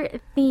winter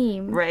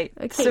theme. Right.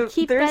 Okay, so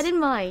keep that in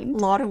mind. A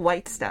lot of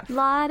white stuff. A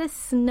lot of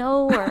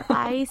snow or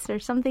ice or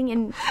something.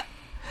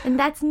 And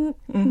that's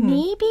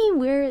maybe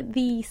where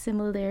the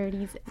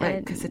similarities right,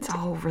 end. because it's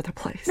all over the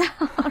place.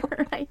 All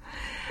right.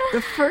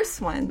 The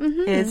first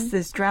one is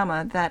this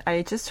drama that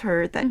I just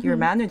heard that your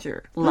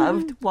manager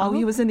loved while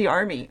he was in the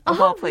army,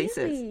 of all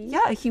places. Really?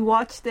 Yeah, he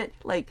watched it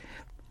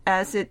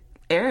as it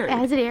aired.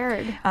 As it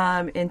aired.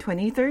 In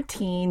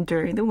 2013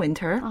 during the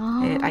winter.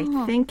 I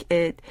think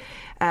it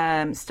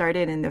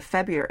started in the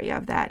February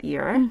of that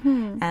year.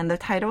 And the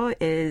title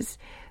is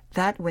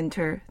That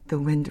Winter, the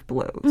Wind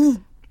Blows.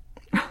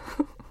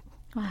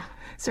 Wow.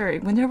 Sorry,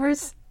 whenever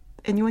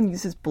anyone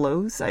uses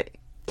blows, I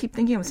keep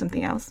thinking of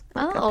something else,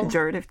 like a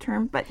pejorative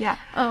term. But yeah.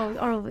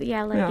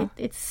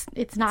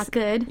 It's not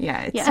good.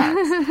 Yeah, it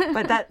sucks.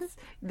 But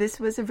this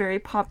was a very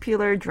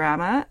popular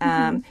drama.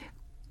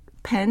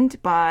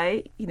 Penned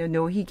by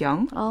Noh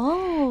Hee-kyung.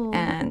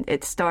 And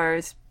it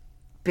stars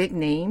big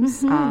names,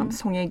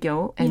 Song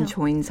Ye-kyo and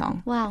Cho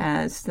In-sung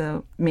as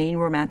the main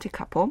romantic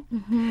couple.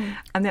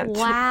 And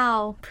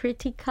wow,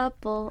 pretty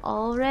couple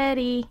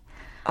already.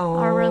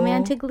 Our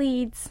romantic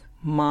leads.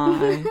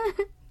 My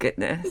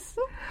goodness.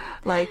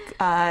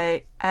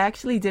 I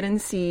actually didn't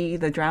see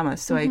the drama,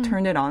 so I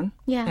turned it on.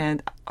 Yeah.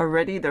 And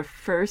already the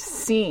first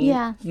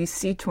scene, you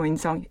see Cho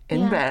In-sung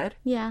in bed.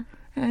 Yeah.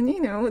 And,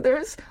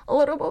 there's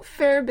a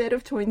fair bit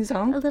of Cho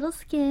In-sung. A little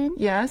skin.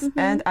 Yes.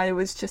 And I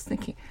was just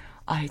thinking,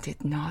 I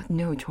did not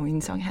know Cho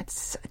In-sung had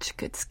such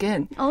good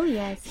skin. Oh,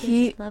 yes.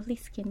 He has lovely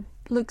skin.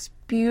 Looks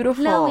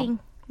beautiful. Glowing.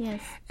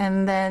 Yes.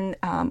 And then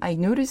I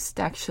noticed,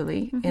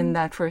 actually, in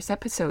that first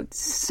episode,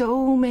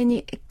 so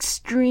many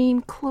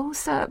extreme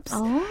close-ups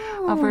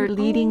of our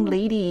leading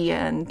lady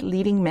and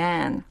leading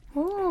man.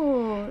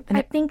 Oh, and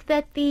I think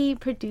that the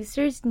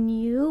producers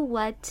knew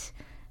what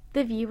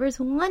the viewers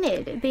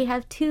wanted. They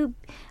have two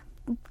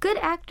good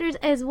actors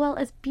as well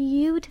as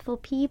beautiful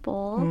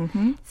people.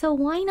 So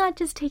why not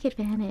just take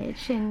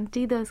advantage and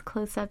do those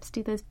close-ups,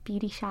 do those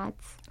beauty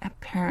shots?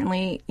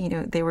 Apparently,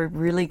 they were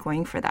really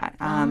going for that.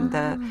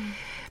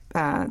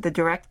 The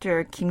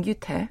director Kim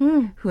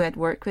Gyu-tae, who had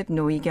worked with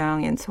Noh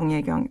Hee-kyung and Song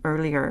Ye-kyung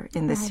earlier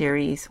in the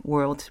series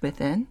Worlds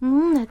Within.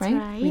 That's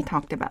right. We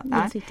talked about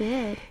that. Yes, we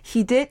did.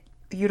 He did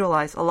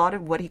utilize a lot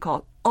of what he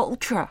called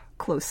ultra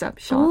close-up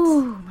shots.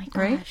 Oh my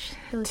gosh.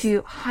 Right?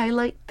 To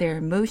highlight their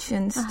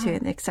emotions, to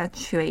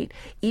accentuate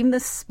even the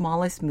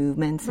smallest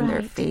movements in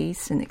their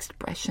face and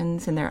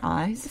expressions in their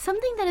eyes.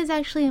 Something that is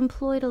actually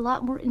employed a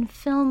lot more in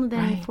film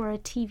than for a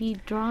TV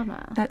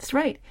drama. That's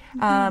right.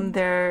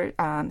 Their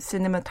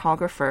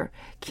cinematographer,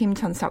 Kim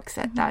Chun-seok,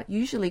 said that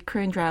usually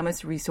Korean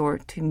dramas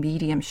resort to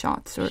medium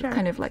shots or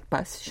kind of like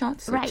bust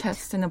shots, so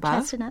chest and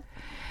above. Chest and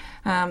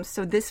up.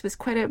 So this was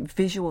quite a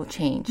visual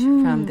change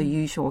from the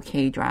usual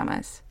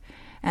K-dramas.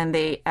 And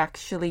they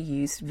actually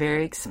used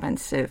very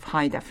expensive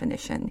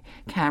high-definition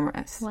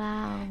cameras.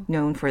 Wow.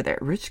 Known for their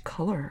rich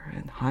color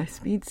and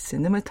high-speed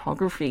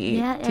cinematography.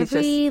 Yeah,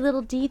 every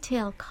little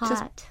detail caught.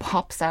 Just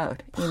pops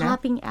out.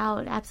 Popping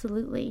out,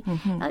 absolutely.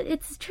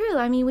 It's true.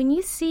 I mean, when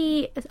you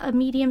see a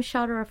medium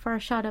shot or a far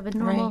shot of a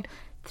normal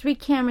 3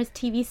 cameras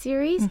TV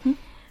series,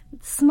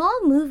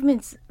 small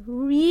movements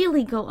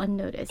really go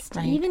unnoticed.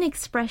 Even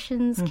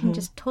expressions can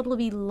just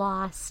totally be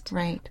lost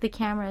to the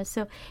camera.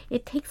 So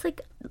it takes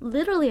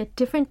literally a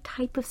different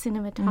type of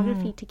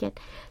cinematography to get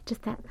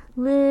just that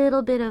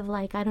little bit of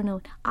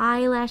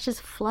eyelashes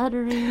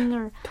fluttering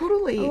or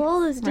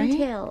all those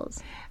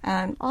details.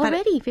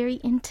 Already very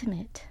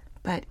intimate.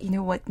 But you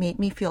know what made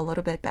me feel a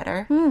little bit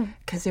better?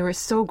 Because they were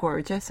so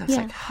gorgeous. I was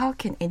like, how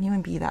can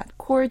anyone be that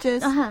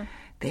gorgeous?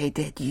 They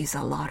did use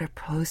a lot of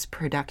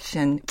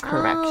post-production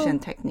correction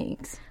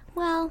techniques.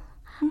 Well,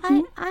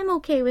 I'm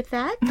okay with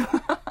that.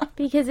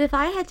 Because if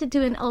I had to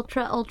do an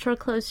ultra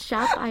close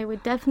shot, I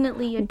would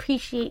definitely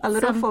appreciate a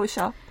little faux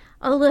shot.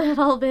 A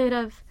little bit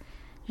of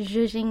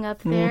zhuzhing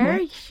up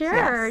there.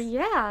 Sure,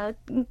 yeah.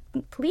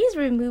 Please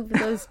remove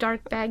those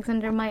dark bags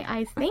under my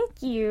eyes.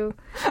 Thank you.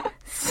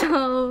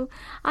 So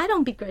I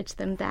don't begrudge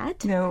them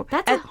that. No.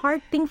 That's a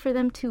hard thing for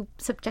them to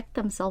subject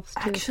themselves to.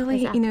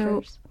 Actually,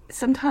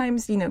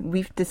 sometimes,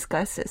 we've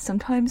discussed it.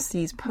 Sometimes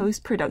these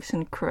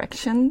post-production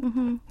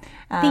correction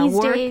these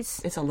work days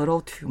is a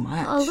little too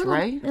much,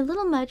 right? A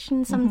little much,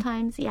 and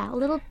sometimes, a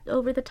little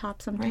over the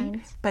top sometimes.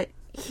 Right? But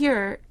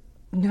here,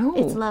 no.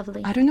 It's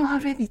lovely. I don't know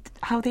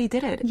how they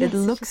did it. Yes, it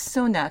looks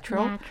so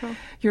natural.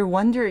 You're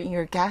wondering,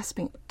 you're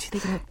gasping, do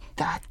they look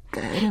that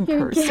good in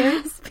person?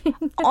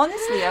 Gasping.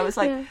 Honestly, I was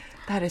like,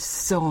 that is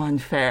so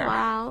unfair.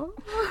 Wow.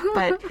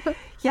 But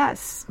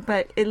Yes,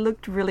 but it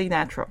looked really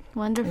natural.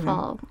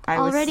 Wonderful.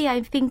 Already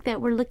I think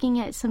that we're looking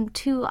at some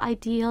two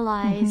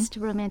idealized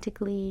romantic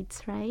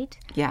leads, right?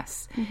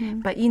 Yes.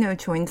 But,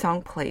 Jo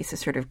In-sung plays a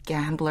sort of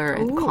gambler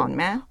and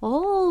conman.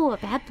 Oh, a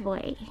bad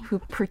boy. Who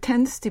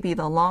pretends to be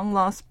the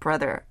long-lost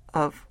brother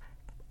of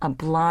a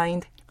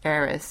blind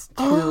heiress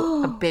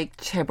to a big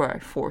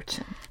chaebol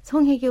fortune.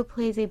 Song Hye-kyo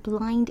plays a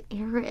blind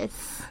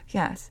heiress.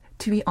 Yes.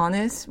 To be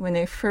honest, when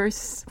I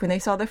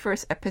saw the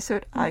first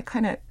episode, I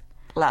kind of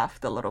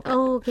laughed a little bit.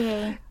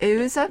 Okay.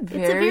 It's a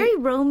very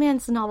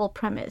romance novel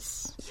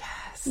premise.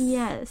 Yes.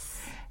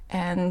 Yes.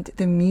 And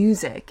the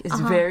music is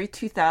very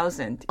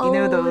 2000.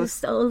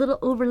 Those a little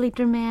overly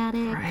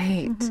dramatic.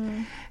 Right.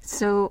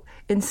 So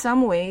in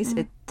some ways,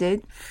 it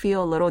did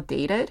feel a little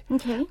dated.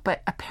 Okay.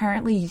 But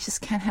apparently, you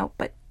just can't help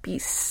but be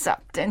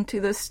sucked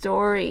into the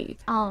story.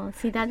 Oh,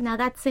 see that now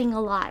that's saying a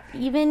lot.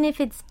 Even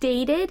if it's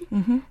dated,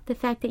 the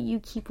fact that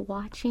you keep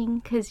watching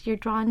because you're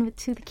drawn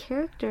to the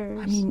characters.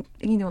 I mean,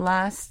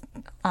 last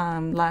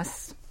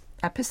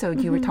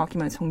episode you were talking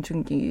about Song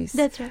Joong-ki's.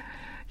 That's right.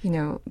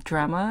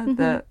 Drama,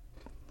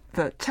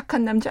 the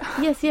착한 남자.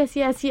 Yes.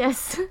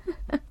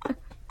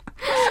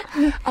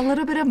 A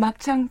little bit of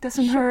막장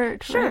doesn't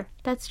hurt. Sure, right?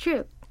 That's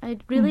true.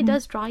 It really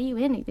does draw you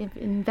in. It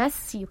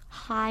invests you.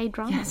 High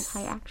drama, yes.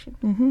 high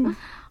action.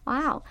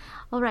 Wow.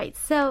 All right.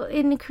 So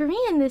in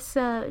Korean, this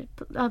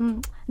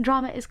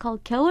drama is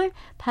called 겨울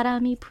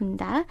바람이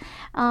분다.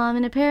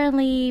 And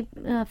apparently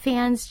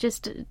fans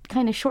just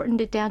kind of shortened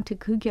it down to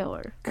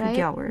그겨울. Right?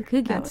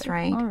 그겨울. That's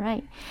right. All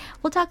right.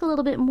 We'll talk a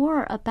little bit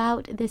more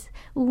about this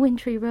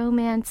wintry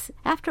romance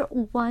after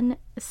one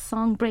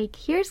song break.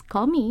 Here's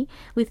거미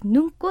with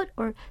눈꽃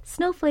or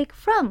snowflake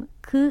from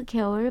그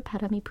겨울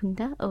바람이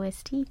분다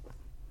OST.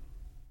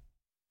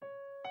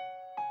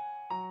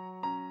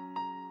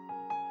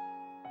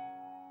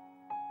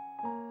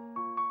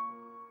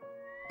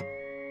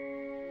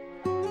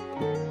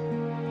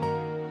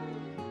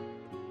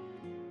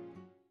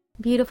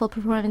 Beautiful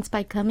performance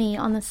by Kami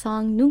on the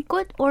song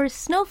눈꽃 or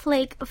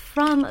Snowflake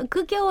from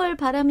그 겨울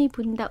바람이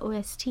분다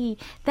OST.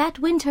 That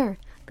winter,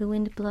 the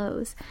wind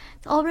blows.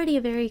 It's already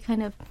a very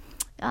kind of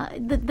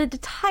the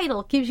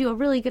title gives you a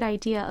really good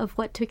idea of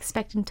what to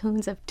expect in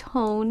terms of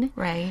tone.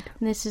 Right.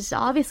 And this is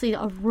obviously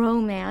a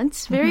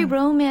romance, very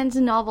romance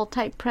novel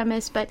type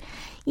premise, but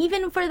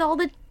even for all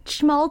the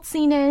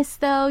schmaltziness,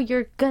 though,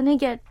 you're gonna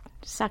get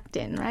sucked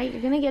in, right?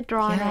 You're gonna get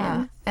drawn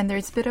in. And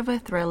there's a bit of a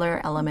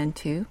thriller element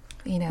too.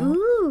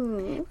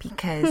 Ooh.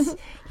 Because,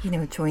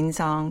 Jo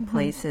In-sung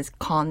plays his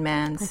con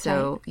man,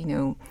 so,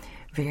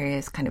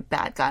 various kind of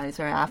bad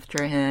guys are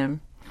after him.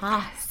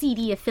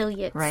 CD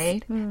affiliates.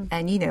 Right?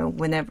 And,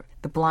 whenever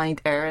the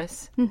blind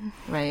heiress,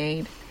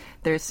 right?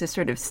 There's this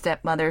sort of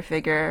stepmother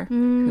figure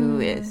who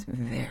is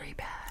very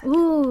bad.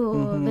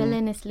 Ooh,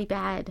 villainously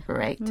bad.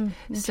 Right.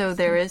 So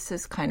there is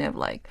this kind of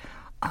like,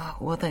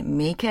 will they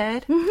make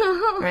it?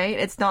 Right?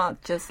 It's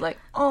not just like,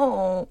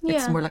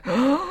 it's more like,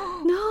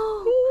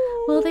 no.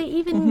 Will they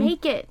even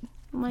make it?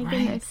 Oh my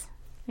goodness.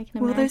 I can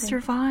imagine. Will they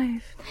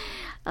survive?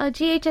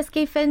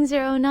 GHSK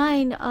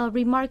Fan09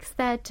 remarks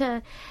that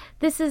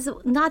this is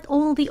not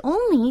the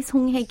only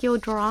Song Hye-kyo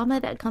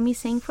drama that Kami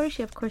sang for.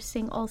 She, of course,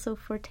 sang also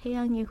for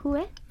태양의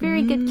후예.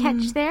 Very good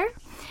catch there.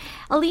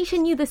 Alicia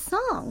knew the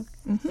song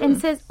and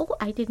says,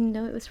 I didn't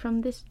know it was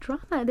from this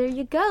drama. There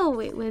you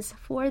go. It was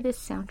for this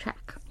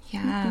soundtrack.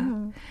 Yeah.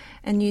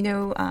 And,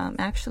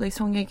 actually,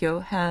 Song Hye-kyo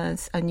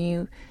has a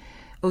new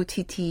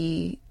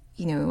OTT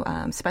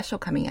special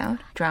coming out,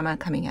 drama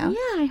coming out.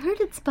 Yeah, I heard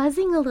it's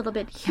buzzing a little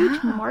bit.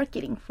 Huge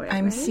marketing for it,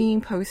 I'm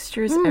seeing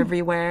posters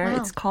everywhere. Wow.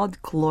 It's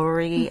called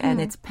Glory, and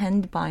it's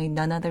penned by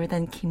none other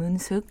than Kim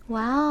Eun-suk.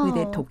 Wow. Who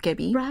did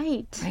도깨비.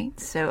 Right.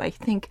 So I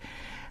think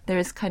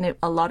there's kind of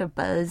a lot of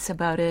buzz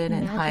about it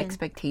and high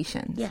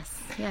expectations.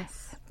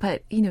 Yes.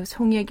 But,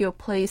 Song Hye-kyo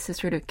plays this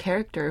sort of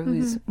character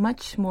who's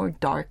much more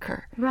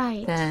darker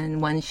than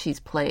when she's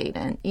played.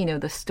 And,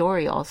 the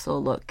story also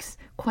looks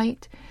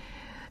quite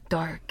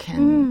dark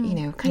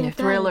and, kind of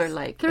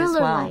thriller-like as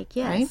well.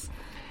 Yes. Right?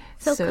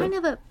 So kind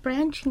of a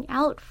branching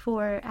out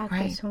for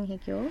actress Song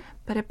Hye-kyo.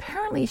 But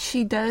apparently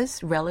she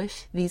does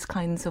relish these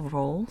kinds of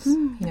roles.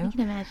 I can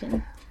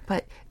imagine.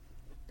 But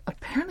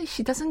apparently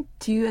she doesn't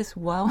do as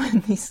well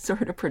in these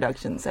sort of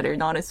productions that are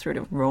not as sort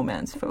of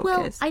romance-focused.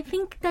 Well, I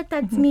think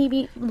that's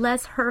maybe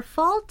less her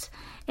fault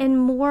and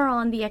more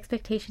on the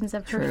expectations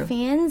of her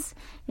fans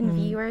and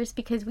viewers,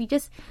 because we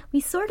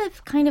sort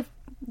of kind of,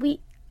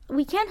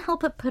 we can't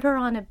help but put her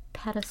on a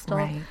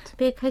pedestal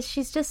because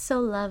she's just so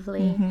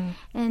lovely.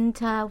 And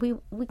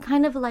we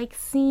kind of like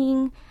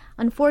seeing,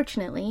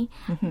 unfortunately,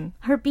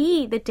 her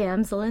be the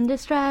damsel in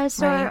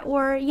distress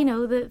or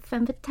the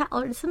femme fatale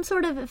or some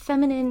sort of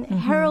feminine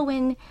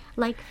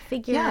heroine-like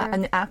figure. Yeah,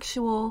 an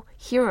actual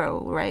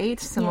hero, right?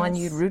 Someone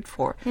you root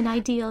for. An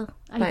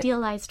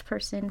idealized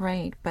person.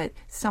 Right, but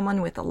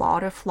someone with a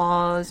lot of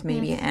flaws,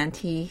 maybe an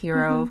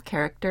anti-hero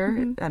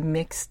character, a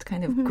mixed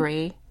kind of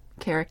gray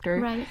character,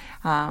 Right.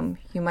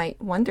 You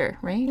might wonder,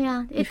 right?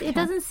 Yeah, it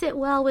doesn't sit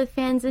well with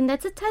fans, and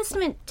that's a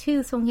testament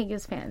to Song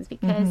Hye-kyo's fans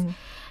because,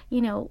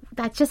 you know,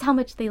 that's just how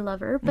much they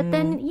love her. But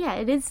then, yeah,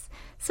 it is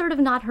sort of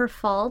not her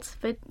fault,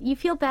 but you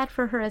feel bad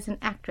for her as an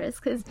actress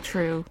because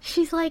True.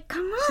 she's like,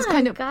 come on, She's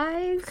kind of,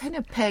 guys. kind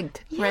of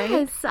pegged,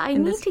 Yes, right? I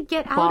In need this to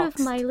get out of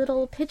box. my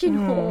little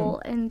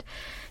pigeonhole and,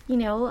 you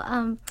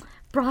know,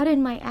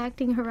 broaden my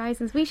acting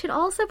horizons. We should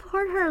all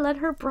support her. Let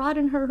her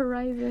broaden her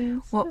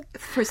horizons. Well,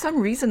 for some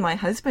reason, my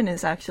husband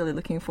is actually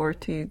looking forward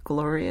to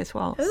Glory as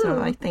well. So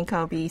Ooh. I think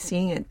I'll be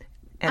seeing it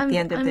at the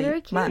end of I'm the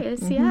very month.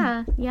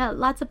 curious. Yeah,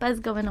 lots of buzz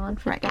going on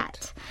for Right.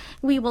 that.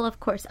 We will, of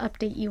course,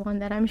 update you on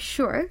that, I'm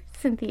sure.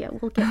 Cynthia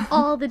will get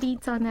all the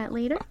deets on that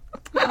later.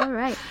 All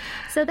right.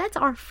 So that's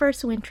our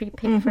first wintry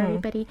pick for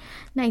everybody.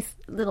 Nice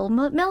little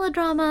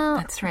melodrama,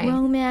 That's right.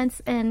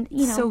 romance, and,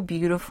 you know, So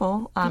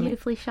beautiful.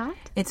 beautifully shot.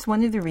 It's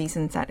one of the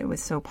reasons that it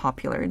was so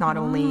popular. Not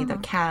only the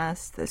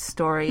cast, the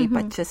story,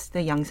 but just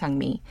the Young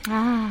Sang-mi.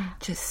 Ah,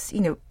 Just, you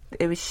know,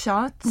 it was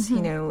shot,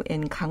 you know,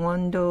 in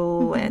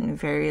Gangwon-do and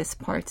various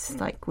parts,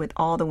 like with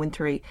all the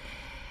wintry,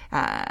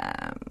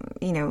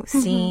 you know,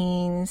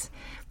 scenes.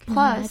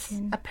 Plus,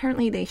 imagine.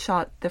 apparently they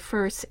shot the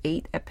first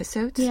 8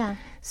 episodes. Yeah.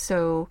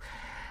 So,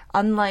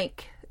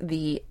 unlike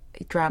the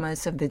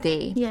dramas of the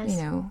day, Yes. you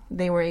know,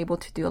 they were able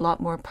to do a lot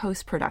more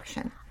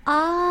post-production.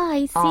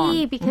 I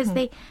see.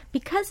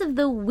 Because of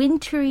the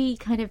wintry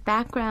kind of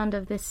background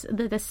of this,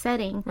 the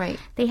setting, Right.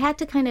 they had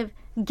to kind of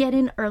get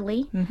in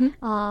early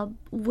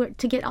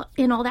to get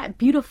in all that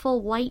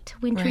beautiful white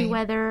wintry Right.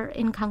 weather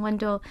in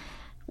Gangwon-do,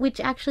 which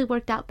actually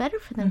worked out better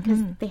for them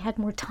because they had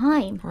more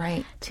time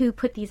Right. to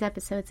put these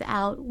episodes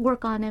out,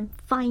 work on them,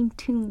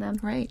 fine-tune them.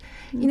 Right.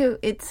 You know,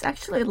 it's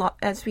actually a lot,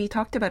 as we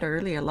talked about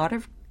earlier, a lot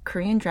of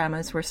Korean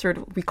dramas were sort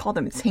of, we call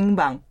them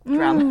생방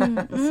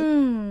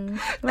dramas.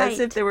 Right. As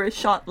if they were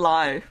shot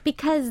live.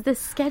 Because the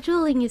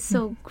scheduling is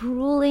so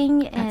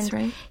grueling and That's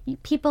right.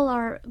 people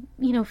are,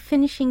 you know,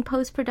 finishing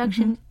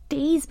post-production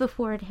days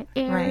before it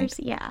airs. Right.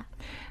 Yeah.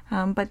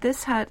 But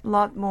this had a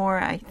lot more,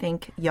 I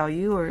think,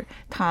 여유 or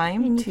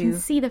time And you to... can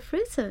see the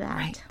fruits of that.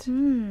 Right.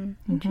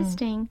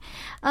 Interesting.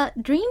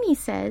 Dreamy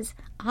says,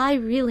 I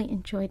really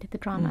enjoyed the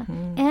drama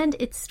and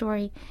its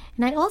story.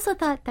 And I also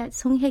thought that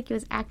Song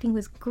Hye-kyo's acting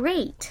was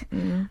great.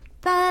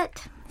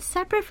 But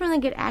separate from the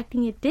good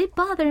acting, it did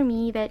bother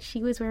me that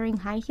she was wearing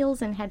high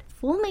heels and had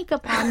full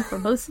makeup on for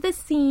most of the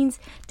scenes,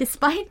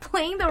 despite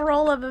playing the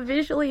role of a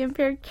visually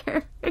impaired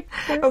character.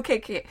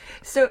 Okay.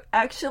 So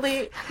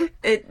actually,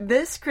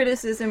 this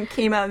criticism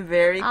came out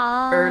very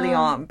early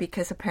on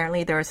because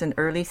apparently there was an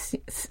early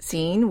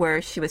scene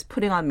where she was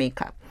putting on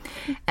makeup.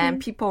 And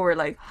people were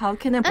like, how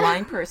can a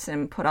blind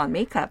person put on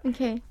makeup?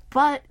 Okay.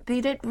 But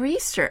they did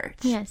research.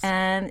 Yes.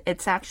 And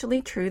it's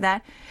actually true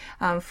that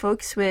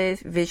folks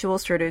with visual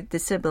sort of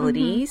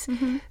disabilities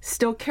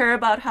still care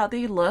about how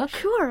they look.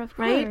 Sure, of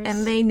Right? course.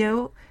 And they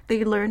know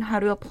they learn how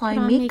to apply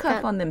Put on makeup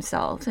makeup. on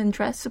themselves and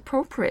dress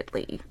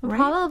appropriately. Right?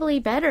 Probably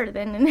better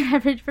than an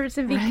average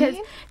person because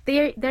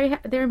Right?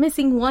 they're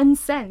missing one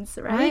sense,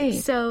 right?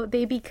 Right. So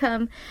they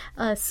become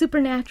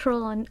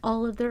supernatural on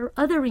all of their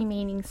other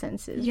remaining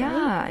senses. Yeah,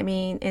 right? I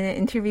mean, in an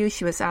interview,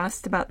 she was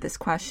asked about this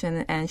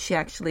question, and she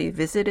actually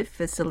visited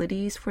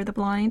facilities for the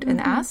blind and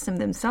asked them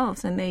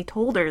themselves, and they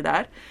told her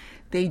that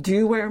they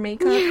do wear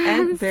makeup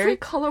and very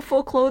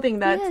colorful clothing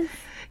that, Yes.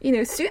 you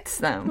know, suits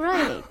them.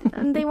 Right.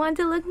 And they want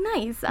to look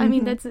nice. I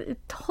mean, that's it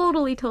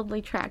totally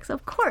tracks.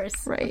 Of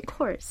course. Right. Of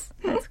course.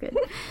 That's good.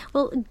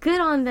 Well,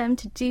 good on them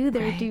to do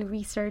their Right. due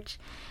research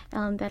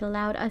that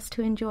allowed us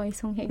to enjoy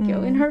Song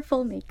Hye-kyo in her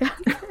full makeup.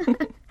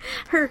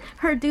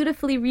 her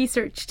dutifully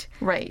researched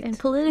Right. and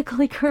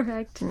politically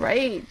correct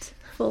Right.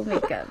 full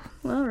makeup.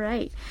 All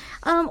right.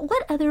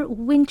 What other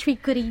wintry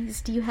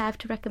goodies do you have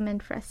to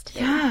recommend for us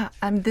today? Yeah,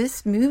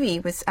 this movie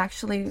was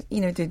actually,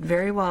 you know, did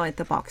very well at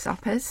the box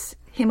office.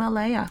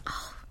 Himalaya.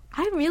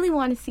 I really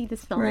want to see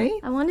this film. Right?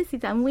 I want to see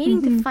that. I'm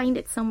waiting to find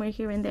it somewhere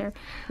here and there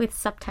with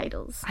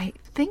subtitles. I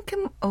think,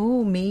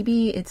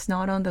 maybe it's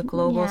not on the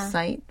global Yeah.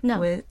 site No,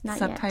 with not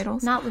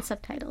subtitles. Yet. Not with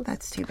subtitles.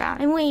 That's too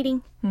bad. I'm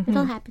waiting.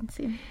 It'll happen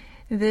soon.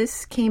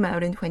 This came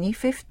out in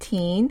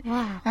 2015.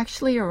 Wow.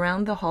 Actually,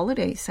 around the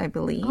holidays, I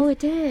believe. Oh, it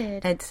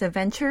did. It's a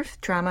venture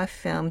drama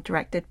film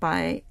directed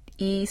by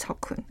Lee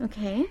Seok-hun.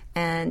 Okay.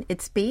 And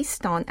it's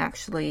based on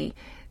actually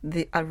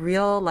a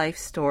real life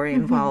story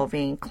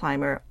involving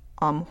climber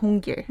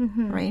Hong-gil,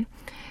 right?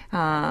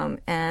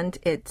 And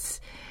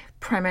it's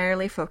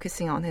primarily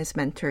focusing on his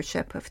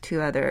mentorship of 2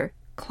 other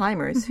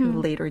climbers who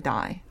later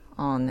die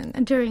on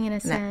During an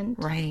ascent.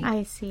 right.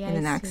 I see. in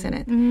an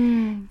accident.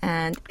 Mm.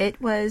 And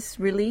it was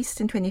released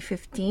in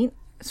 2015,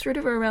 sort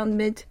of around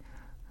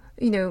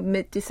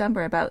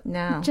mid-December, about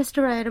now. Just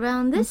right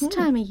around this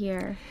time of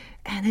year.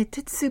 And it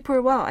did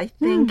super well. I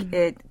think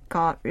it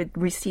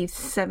received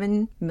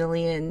 7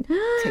 million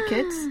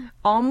tickets,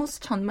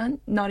 almost 1,000,000,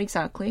 not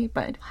exactly,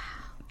 but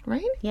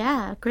right?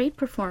 Yeah, great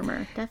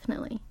performer,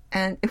 definitely.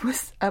 And it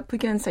was up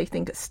against, I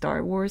think, a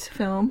Star Wars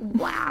film.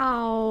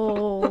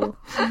 Wow.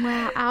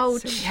 Wow.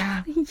 Ouch. So,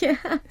 yeah.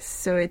 Yeah.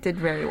 So it did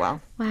very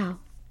well. Wow.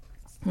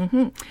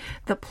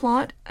 The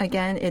plot,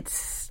 again,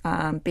 it's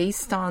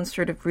based on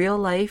sort of real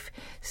life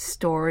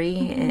story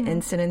and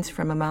incidents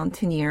from a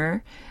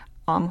mountaineer,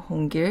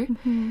 Hong-gil,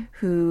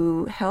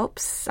 who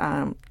helps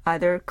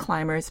other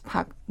climbers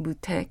Park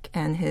Moo-taek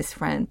and his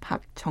friend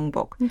Park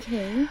Jung-bok.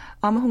 Okay.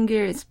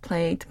 Hong-gil is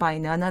played by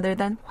none other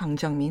than Hwang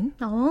Jung-min,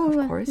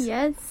 of course.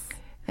 Yes.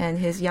 And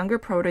his younger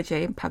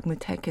protege, Park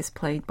Moo-taek, is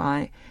played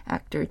by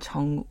actor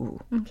Jung-woo.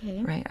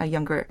 Okay. Right, a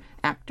younger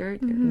actor.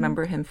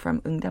 Remember him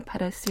from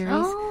응답하라 series?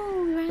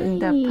 Oh, right.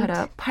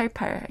 응답하라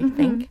 88, I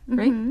think,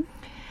 right?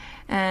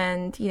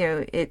 And, you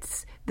know,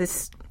 it's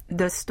this.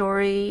 The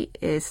story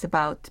is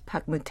about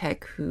Park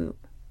Moo-taek, who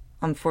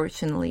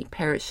unfortunately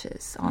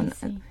perishes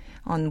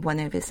on one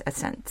of his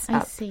ascents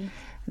up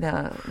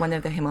one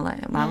of the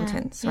Himalaya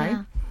mountains, right?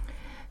 Yeah.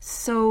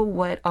 So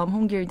what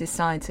Hong-gil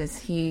decides is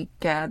he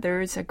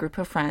gathers a group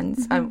of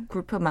friends, a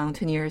group of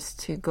mountaineers,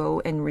 to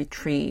go and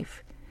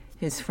retrieve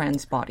his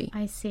friend's body.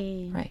 I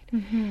see. Right.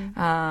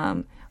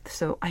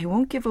 So I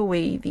won't give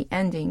away the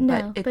ending,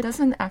 but it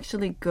doesn't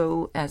actually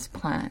go as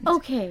planned.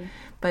 Okay.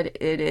 But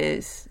it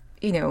is,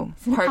 you know,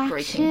 it's an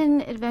heartbreaking.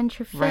 Action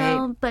adventure film,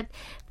 right. but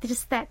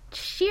just that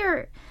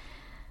sheer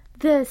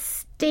the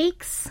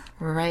stakes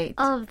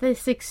of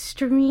this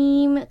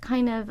extreme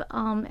kind of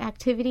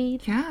activity.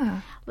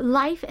 Yeah.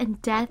 Life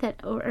and death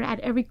at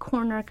every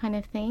corner kind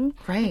of thing.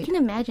 Right. I can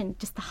imagine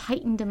just the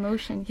heightened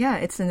emotion. Yeah,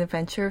 it's an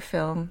adventure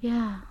film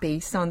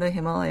based on the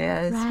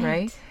Himalayas,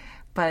 right?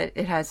 But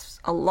it has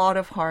a lot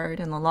of heart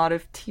and a lot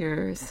of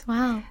tears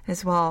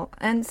as well.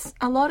 And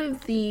a lot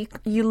of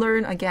you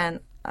learn,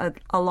 again,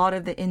 a lot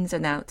of the ins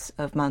and outs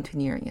of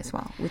mountaineering as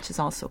well, which is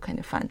also kind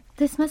of fun.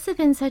 This must have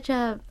been such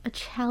a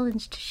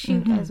challenge to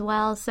shoot as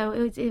well. So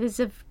it was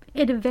an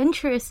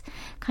adventurous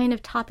kind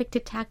of topic to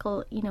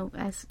tackle, you know,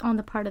 as on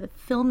the part of the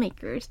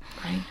filmmakers.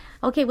 Right.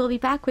 Okay, we'll be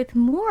back with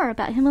more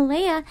about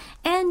Himalaya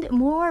and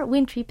more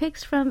wintry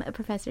picks from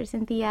Professor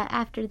Cynthia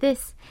after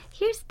this.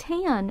 Here's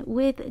Taeyeon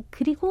with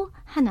그리고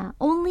하나,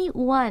 Only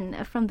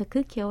One from the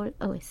극겨울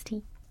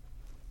OST.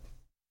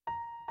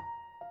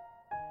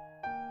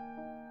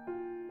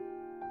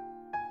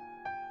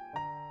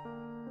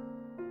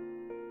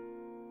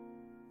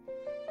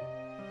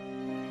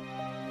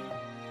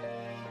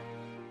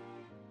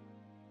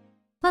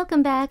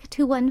 Welcome back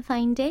to One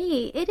Fine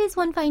Day. It is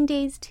One Fine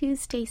Day's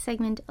Tuesday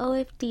segment,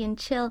 OFD and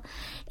Chill.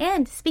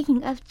 And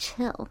speaking of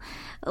chill,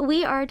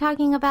 we are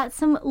talking about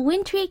some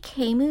wintry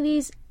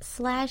K-movies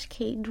 /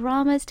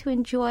 K-dramas to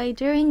enjoy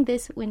during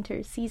this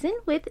winter season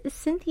with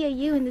Cynthia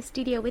Yu in the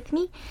studio with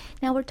me.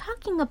 Now we're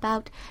talking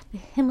about the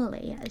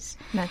Himalayas.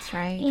 That's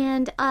right.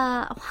 And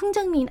Hwang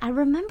Jung-min, I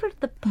remember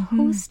the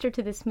poster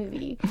to this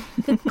movie.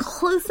 The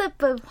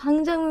close-up of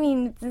Hwang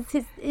Jung-min,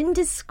 his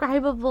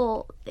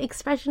indescribable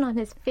expression on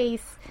his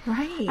face.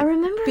 Right. I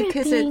remember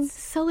because it being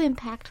so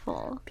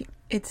impactful.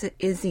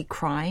 Is he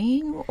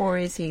crying or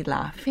is he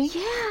laughing?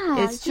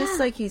 Yeah. It's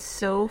just like he's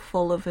so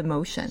full of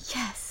emotion.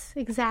 Yes,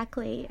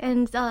 exactly.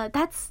 And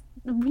that's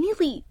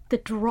really the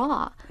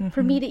draw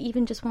for me to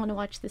even just want to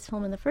watch this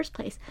film in the first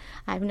place.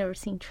 I've never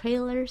seen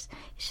trailers.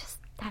 It's just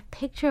that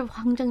picture of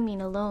Hwang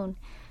Jung-min alone.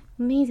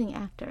 Amazing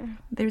actor.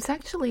 There's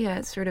actually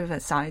a sort of a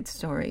side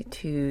story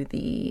to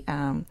the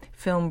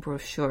film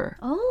brochure.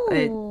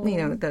 Oh. You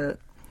know, the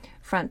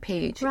front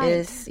page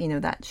is, you know,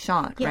 that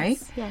shot,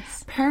 right?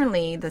 Yes.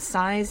 Apparently, the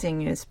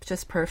sizing is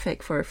just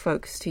perfect for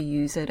folks to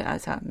use it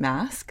as a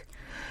mask.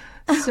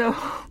 So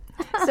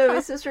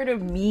it's a sort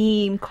of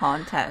meme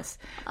contest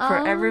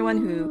for everyone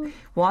who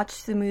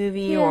watched the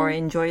movie or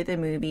enjoyed the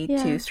movie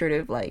to sort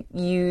of like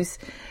use,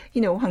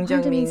 you know, Hwang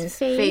Jung-min's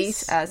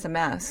face as a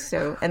mask.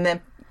 So, and then,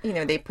 you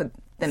know, they put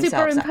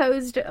themselves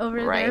superimposed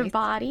over their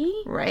body.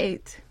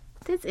 Right.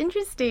 That's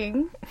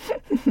interesting.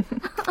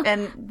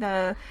 and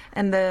the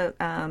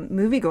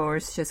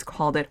moviegoers just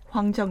called it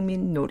Hwang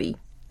Jung-min Nori.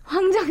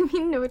 Hwang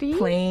Jung-min Nori?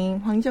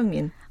 Playing Hwang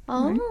Jung-min.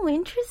 Oh,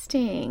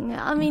 interesting.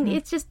 I mean,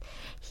 it's just,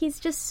 he's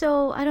just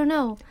so, I don't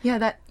know. Yeah,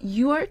 that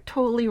you are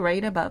totally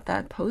right about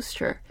that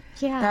poster.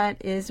 Yeah.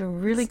 That is a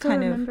really Still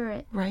kind remember of,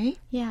 it. right?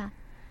 Yeah.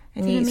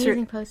 And it's an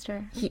amazing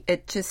poster.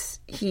 It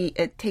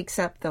takes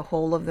up the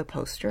whole of the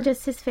poster.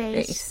 Just his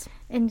face.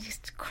 And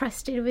just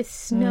crusted with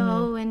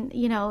snow and,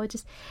 you know,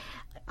 just...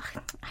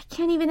 I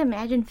can't even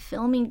imagine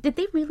filming. Did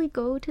they really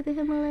go to the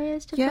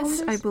Himalayas to film this?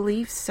 Yes, I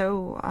believe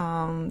so.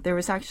 There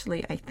was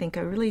actually, I think,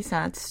 a really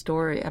sad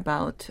story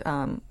about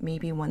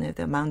maybe one of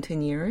the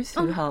mountaineers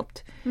who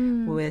helped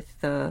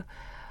with the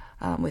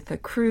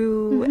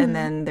crew, and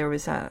then there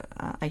was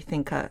I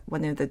think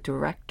one of the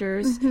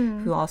directors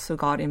who also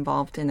got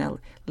involved in a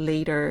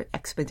later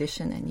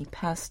expedition, and he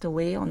passed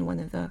away on one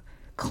of the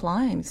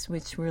climbs,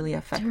 which really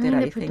affected, during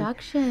the I think,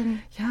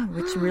 production. Yeah,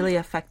 which really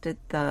affected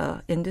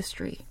the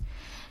industry.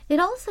 It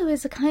also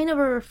is a kind of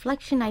a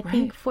reflection, I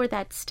think, for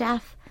that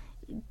staff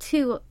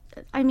too.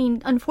 I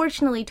mean,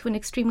 unfortunately, to an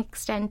extreme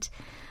extent,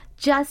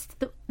 just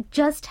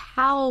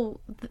how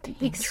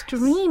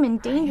extreme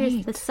and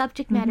dangerous the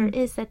subject matter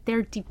is that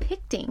they're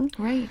depicting.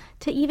 Right.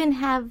 To even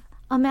have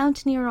a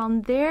mountaineer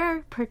on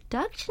their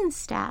production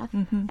staff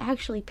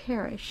actually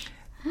perish.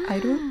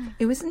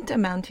 It wasn't a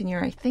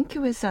mountaineer. I think it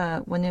was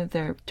one of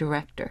their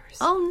directors.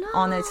 Oh, no.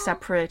 On a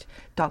separate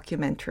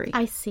documentary.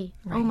 I see.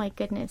 Right. Oh, my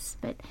goodness.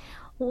 But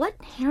what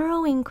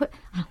harrowing...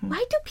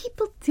 Why do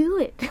people do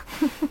it?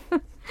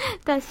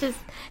 That's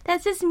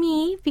just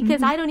me,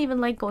 because I don't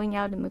even like going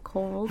out in the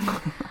cold.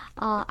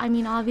 I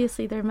mean,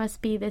 obviously, there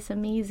must be this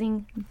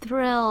amazing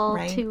thrill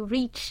to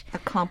reach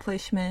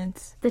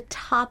accomplishments, the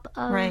top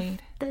of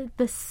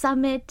the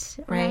summit,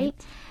 right?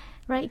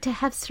 Right, to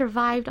have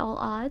survived all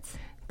odds.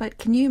 But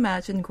can you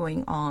imagine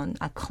going on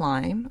a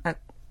climb,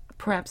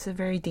 perhaps a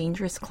very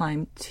dangerous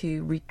climb,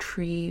 to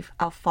retrieve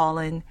a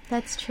fallen...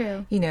 That's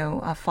true.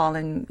 A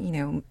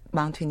fallen,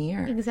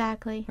 mountaineer.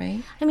 Exactly.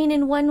 Right? I mean,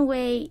 in one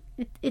way,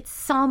 it's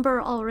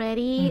somber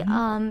already,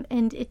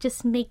 and it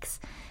just makes...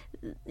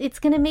 It's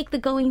going to make the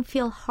going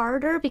feel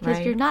harder,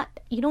 because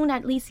you don't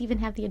at least even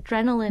have the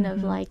adrenaline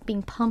of like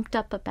being pumped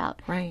up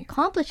about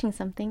accomplishing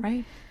something.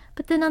 Right.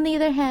 But then on the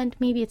other hand,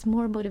 maybe it's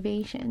more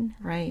motivation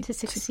to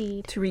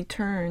succeed. To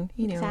return,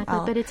 Exactly,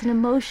 but it's an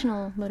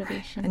emotional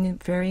motivation. And a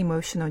very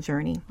emotional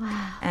journey.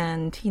 Wow.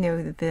 And,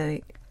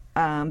 the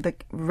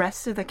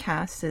rest of the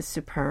cast is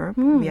superb.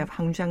 We have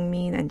Hang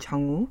Jang-min and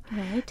Jung-woo.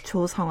 Right.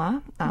 Cho Sung-ah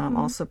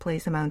also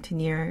plays a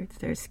mountaineer.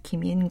 There's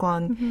Kim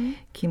In-kwon,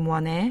 Kim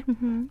Won-hye,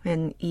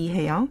 and Lee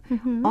Hae-young.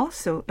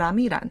 Also,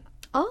 Ramiran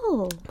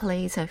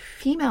plays a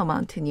female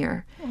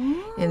mountaineer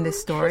in this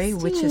story,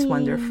 which is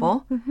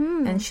wonderful.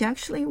 And she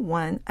actually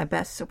won a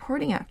Best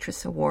Supporting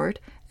Actress award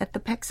at the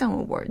Baeksang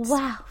Awards.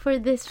 Wow, for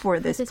this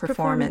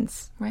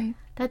performance. Right.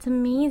 That's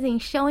amazing.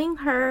 Showing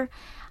her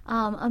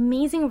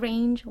amazing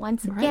range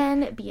once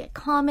again, be it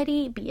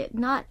comedy, be it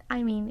not.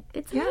 I mean,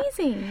 it's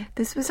amazing.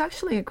 This was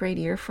actually a great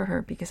year for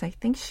her, because I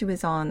think she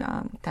was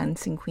on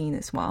Dancing Queen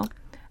as well.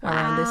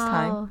 Around this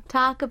time.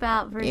 Talk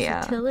about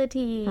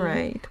versatility. Yeah,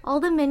 right. All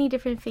the many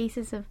different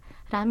faces of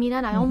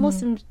Ramiran. I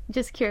almost am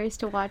just curious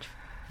to watch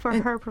for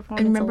her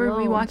performance. And remember,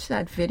 alone. we watched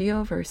that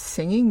video of her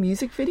singing,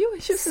 music video?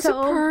 She's a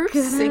so superb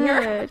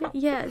singer.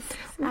 Yes.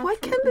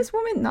 What can this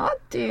woman not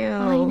do?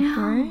 I know.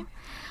 Right?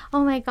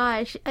 Oh my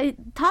gosh.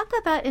 Talk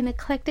about an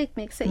eclectic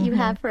mix that you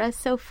have for us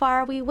so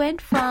far. We went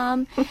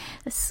from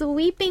a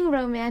sweeping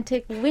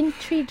romantic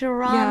wintry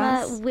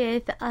drama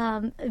with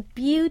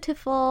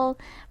beautiful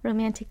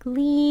romantic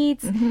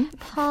leads,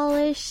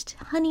 polished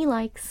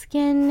honey-like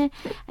skin,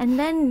 and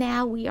then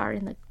now we are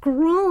in the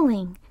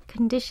grueling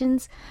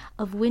conditions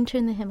of winter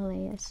in the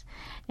Himalayas.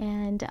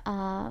 And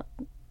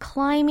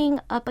climbing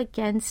up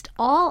against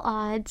all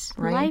odds,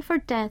 life or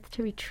death,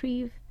 to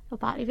retrieve a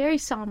body. Very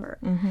somber.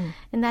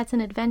 And that's an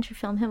adventure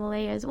film,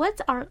 Himalayas.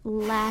 What's our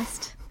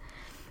last...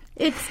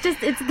 It's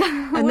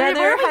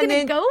another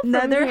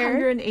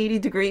 180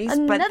 degrees,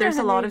 but there's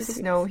a lot of degrees.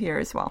 snow here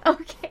as well.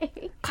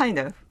 Okay. Kind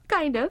of.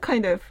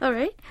 All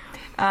right.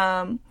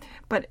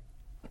 But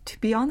to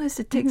be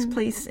honest, it takes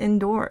place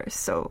indoors.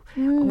 So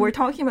we're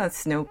talking about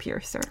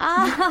Snowpiercer.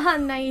 Ah,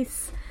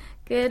 nice.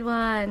 Good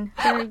one.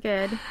 Very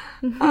good.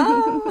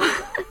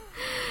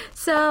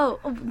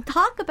 So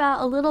talk about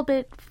a little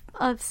bit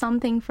of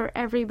something for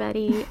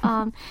everybody.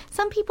 Some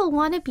people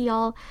want to be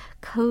all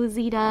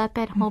cozied up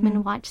at home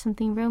and watch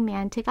something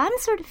romantic. I'm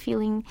sort of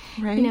feeling,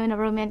 in a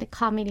romantic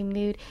comedy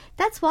mood.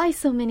 That's why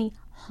so many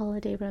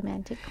holiday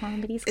romantic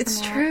comedies come out.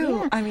 It's true.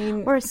 Yeah. I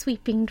mean... Or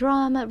sweeping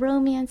drama,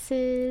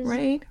 romances.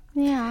 Right?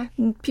 Yeah.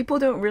 People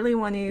don't really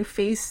want to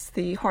face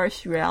the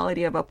harsh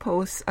reality of a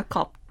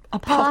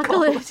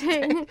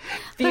post-apocalyptic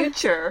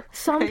future.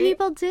 Some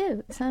people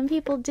do.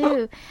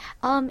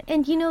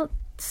 And,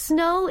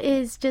 snow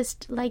is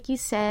just, like you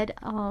said,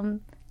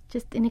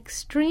 just an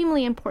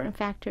extremely important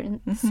factor in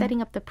setting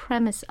up the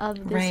premise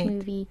of this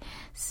movie,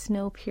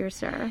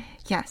 Snowpiercer.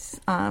 Yes.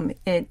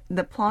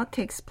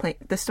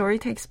 The story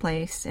takes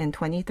place in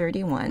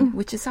 2031,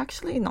 which is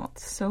actually not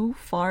so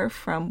far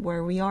from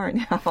where we are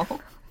now.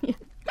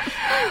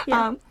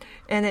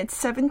 And it's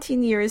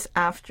 17 years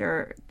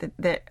after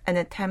an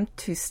attempt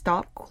to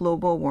stop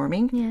global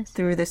warming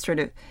through this sort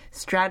of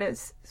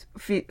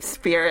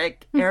stratospheric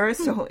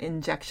aerosol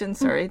injection.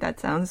 Sorry, that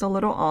sounds a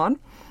little odd.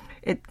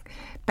 It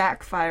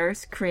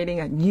backfires, creating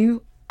a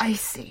new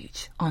ice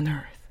age on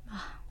Earth.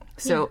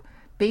 So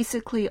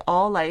basically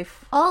all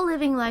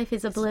living life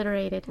is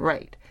obliterated.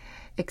 Right.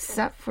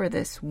 Except for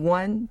this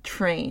one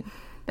train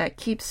that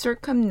keeps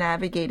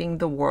circumnavigating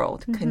the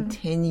world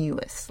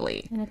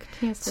continuously.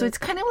 So it's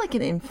kind of like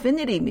an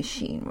infinity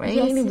machine, right?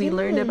 Yes, we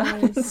learned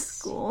about in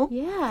school.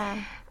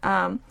 Yeah.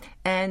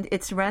 And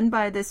it's run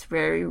by this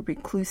very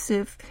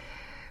reclusive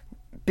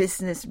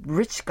business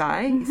rich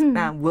guy,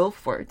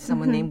 Wilford,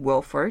 someone named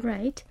Wilford.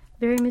 Right.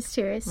 Very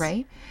mysterious.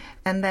 Right.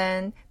 And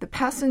then the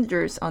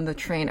passengers on the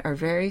train are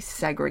very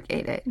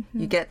segregated.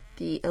 You get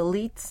the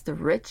elites, the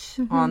rich,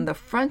 on the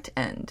front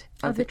end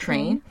of the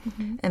train.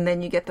 And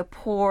then you get the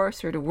poor,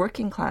 sort of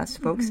working class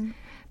folks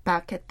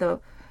back at the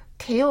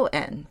tail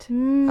end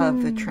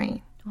of the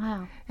train.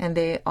 Wow. And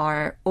they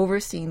are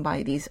overseen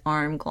by these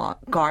armed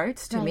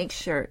guards to make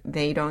sure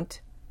they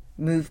don't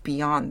move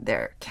beyond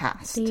their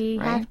caste. They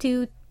have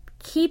to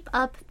keep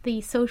up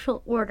the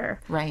social order.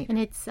 Right. And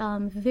it's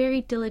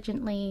very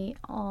diligently,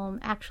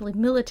 actually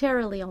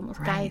militarily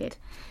almost guided.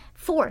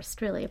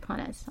 Forced really upon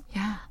us.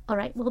 Yeah. All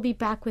right, we'll be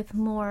back with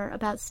more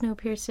about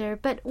Snowpiercer,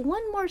 but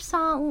one more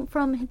song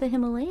from the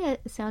Himalaya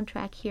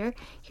soundtrack here.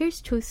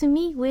 Here's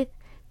조수미 with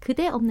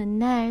그대 없는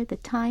날, The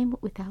Time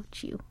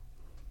Without You.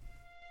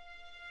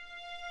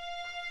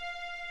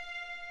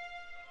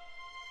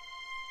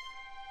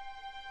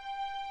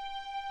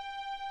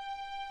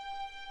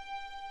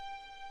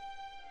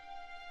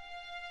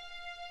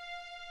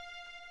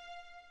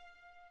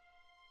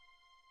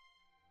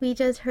 We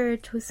just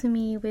heard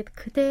조수미 with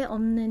그대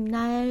없는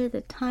날,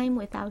 The Time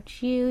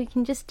Without You. You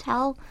can just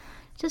tell,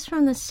 just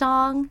from the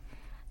song,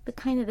 the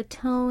kind of the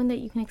tone that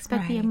you can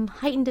expect, the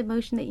heightened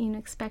emotion that you can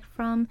expect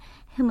from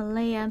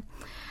Himalaya.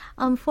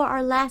 For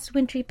our last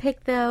wintry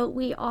pick, though,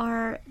 we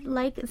are,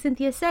 like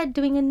Cynthia said,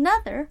 doing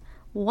another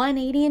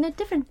 180 in a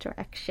different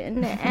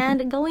direction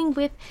and going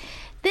with,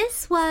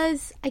 this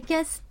was, I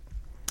guess,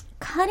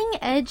 cutting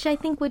edge, I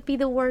think, would be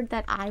the word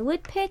that I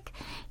would pick,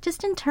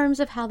 just in terms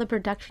of how the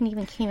production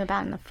even came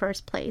about in the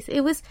first place. It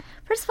was,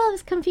 first of all, it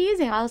was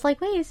confusing. I was like,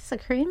 wait, is this a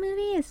Korean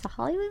movie? Is this a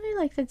Hollywood movie?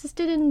 Like, I just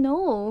didn't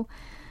know.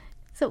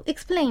 So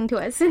explain to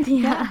us, Cynthia.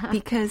 Yeah,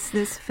 because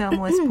this film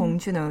was Bong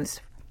Joon-ho's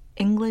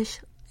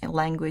English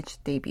language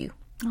debut.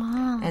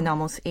 And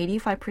almost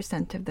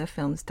 85% of the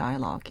film's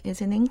dialogue is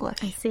in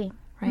English. I see.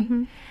 Right?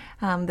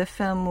 The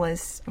film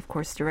was, of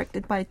course,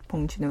 directed by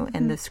Bong Joon-ho,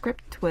 and the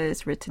script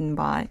was written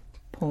by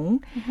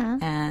Bong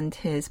and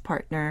his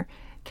partner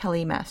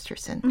Kelly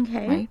Masterson,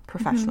 right?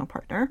 Professional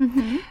partner.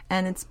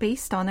 And it's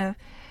based on a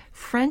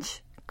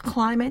French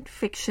climate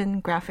fiction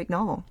graphic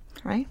novel,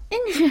 right?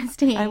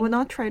 Interesting. I will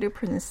not try to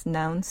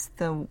pronounce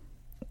the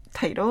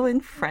title in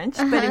French,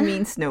 but it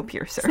means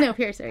Snowpiercer.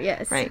 Snowpiercer,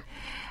 yes. Right.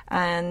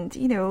 And,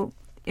 you know,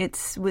 it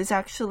was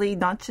actually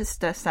not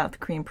just a South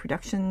Korean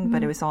production,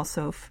 but it was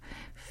also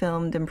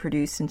filmed and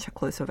produced in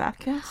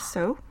Czechoslovakia.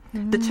 So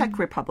the Czech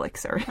Republic,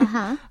 sorry.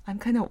 I'm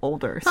kind of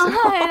older. So.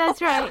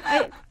 That's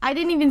right. I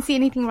didn't even see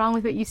anything wrong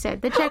with what you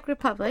said. The Czech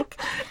Republic.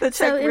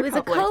 It was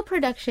a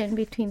co-production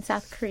between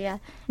South Korea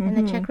and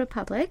the Czech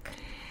Republic.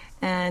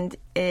 And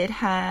it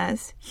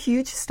has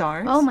huge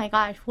stars. Oh my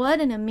gosh,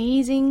 what an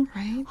amazing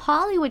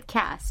Hollywood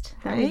cast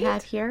that we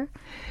have here.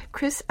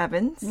 Chris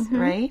Evans,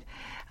 right?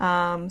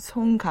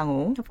 Song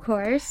Kang-ho. Of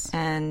course.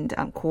 And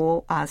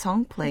Ko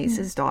Ah-sung plays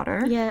his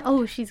daughter. Yeah,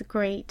 oh, she's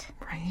great.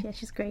 Right. Yeah,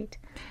 she's great.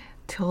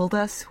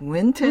 Tilda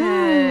Swinton.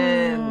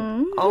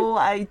 Oh,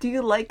 I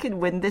do like it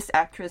when this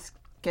actress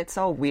gets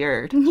all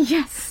weird.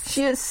 Yes.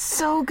 She is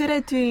so good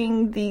at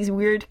doing these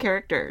weird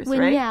characters,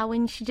 right? Yeah,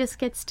 when she just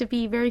gets to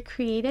be very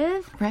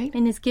creative. Right.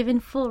 And is given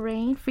free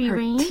reign.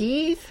 Her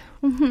teeth,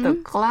 the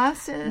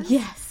glasses.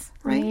 Yes.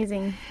 Right?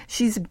 Amazing.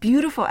 She's a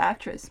beautiful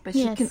actress, but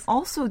she can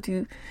also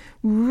do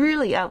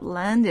really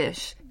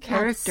outlandish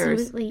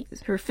characters. Absolutely.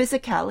 Her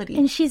physicality.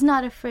 And she's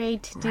not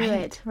afraid to do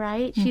it,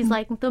 right? She's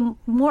like, the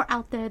more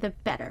out there, the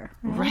better.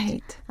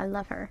 Right. I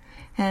love her.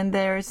 And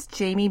there's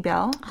Jamie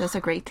Bell. Does a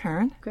great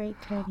turn. Great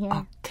turn, yeah.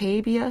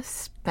 Octavia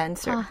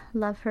Spencer.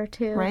 Love her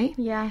too. Right?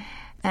 Yeah.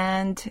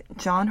 And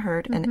John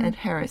Hurt and Ed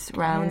Harris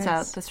rounds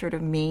out the sort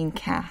of main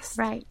cast.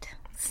 Right.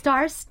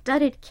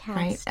 Star-studded cast.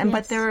 Right. And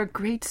but there are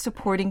great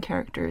supporting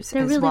characters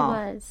there as really well.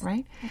 Was.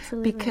 Right?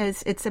 Absolutely.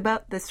 Because it's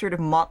about this sort of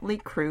motley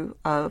crew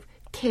of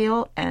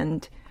Kale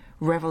and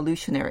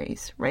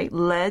revolutionaries, right?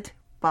 Led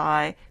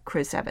by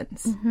Chris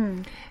Evans.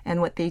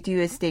 And what they do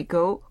is they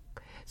go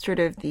sort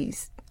of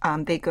these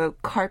they go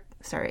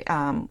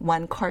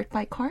one cart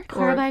by cart?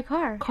 Car by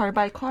car. Car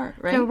by car,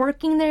 right? They're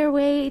working their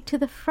way to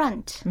the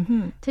front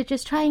to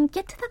just try and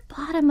get to the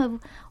bottom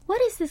of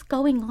what is this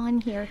going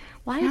on here?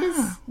 Why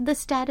does the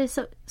status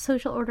of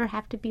social order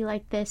have to be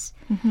like this?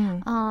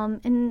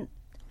 And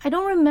I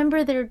don't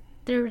remember their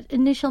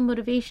initial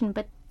motivation,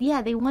 but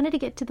yeah, they wanted to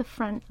get to the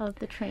front of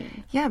the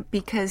train. Yeah,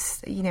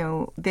 because, you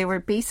know, they were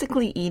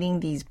basically eating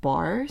these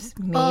bars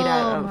made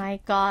out of... Oh my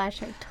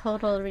gosh, I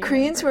totally remember.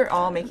 Koreans were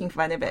all making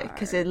fun of it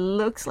because it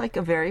looks like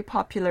a very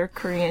popular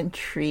Korean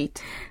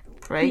treat,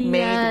 right?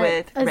 Made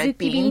with red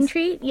beans. Bean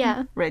treat,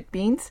 yeah. Red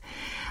beans.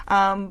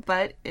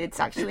 But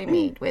it's actually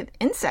made with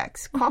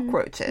insects,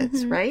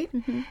 cockroaches, right?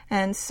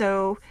 And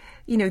so,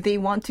 you know, they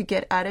want to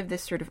get out of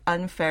this sort of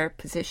unfair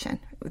position,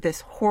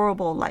 this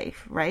horrible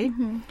life, right?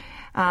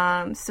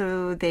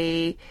 So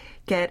they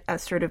get a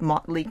sort of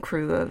motley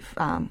crew of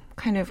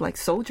kind of like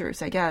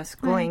soldiers, I guess,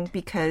 going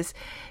because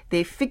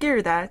they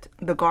figure that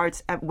the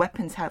guards'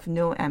 weapons have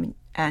no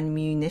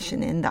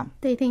ammunition in them.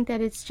 They think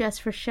that it's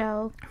just for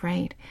show.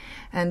 Right.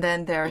 And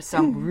then there are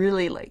some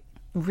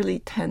really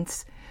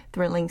tense,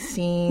 thrilling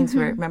scenes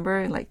where,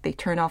 remember, like they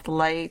turn off the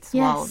lights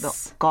while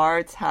the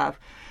guards have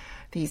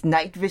these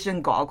night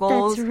vision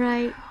goggles.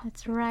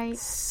 That's right.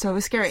 So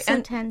scary.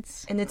 So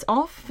tense. And it's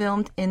all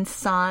filmed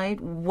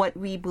inside what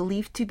we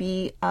believe to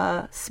be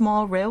a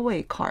small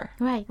railway car.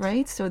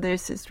 Right? So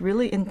there's this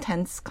really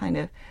intense kind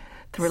of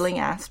thrilling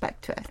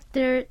aspect to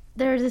it.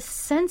 There's a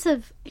sense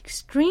of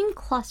extreme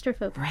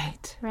claustrophobia.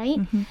 Right?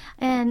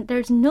 And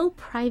there's no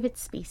private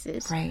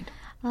spaces. Right.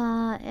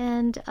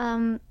 And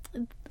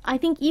I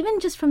think even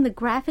just from the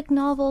graphic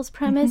novel's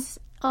premise,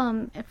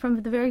 from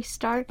the very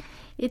start,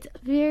 it's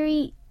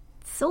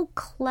so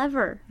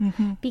clever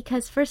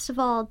because first of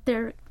all,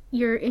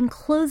 you're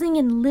enclosing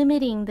and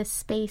limiting the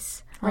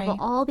space of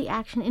all the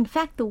action. In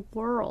fact, the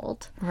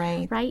world,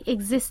 right,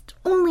 exists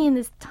only in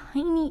this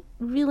tiny,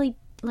 really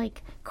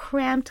like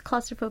cramped,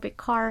 claustrophobic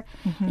car,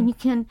 and you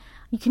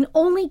can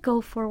only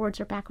go forwards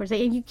or backwards.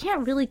 And you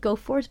can't really go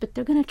forwards, but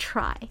they're going to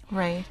try.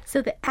 Right.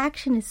 So the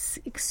action is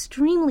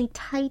extremely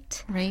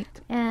tight. Right.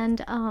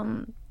 And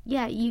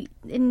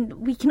and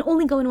we can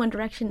only go in one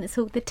direction.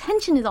 So the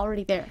tension is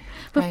already there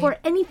before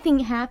anything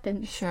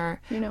happens. Sure.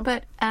 You know.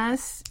 But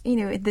as, you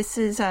know, this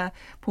is a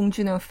Bong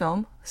Joon-ho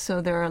film,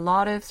 so there are a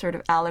lot of sort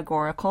of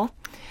allegorical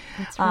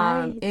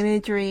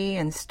imagery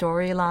and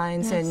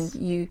storylines, and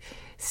you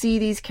see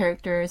these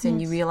characters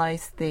and you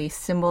realize they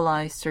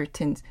symbolize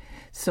certain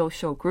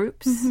social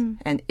groups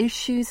and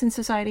issues in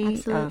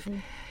society of,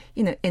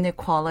 you know,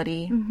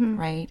 inequality,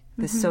 right?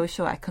 The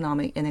social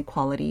economic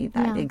inequality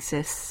that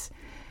exists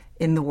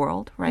in the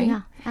world, right?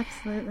 Yeah,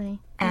 absolutely.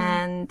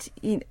 And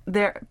you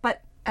know,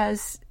 but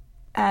as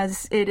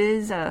it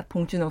is a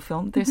Bong Joon-ho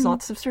film, there's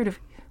lots of sort of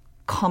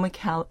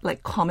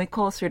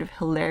comical, sort of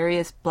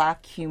hilarious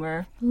black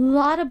humor. A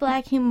lot of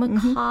black humor,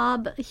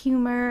 macabre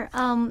humor.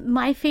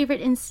 My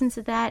favorite instance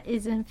of that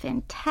is a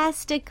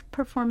fantastic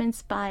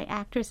performance by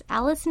actress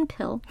Alison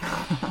Pill.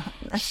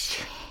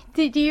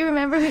 Do you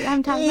remember who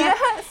I'm talking about?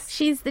 Yes.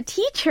 She's the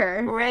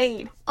teacher.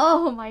 Right.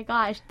 Oh my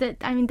gosh.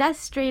 That's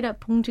straight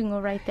up Bong Joon-ho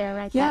right there,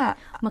 right? Yeah.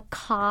 That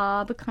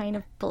macabre kind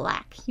of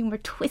black humor,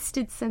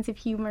 twisted sense of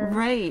humor.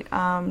 Right.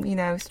 You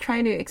know, I was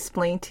trying to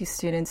explain to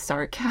students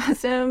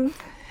sarcasm.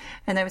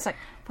 And I was like,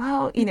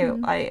 wow, you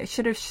know, I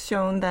should have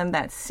shown them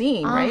that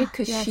scene, right?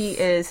 Because she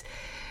is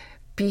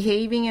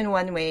behaving in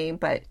one way,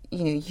 but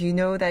you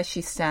know that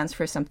she stands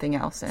for something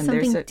else, and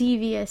something there's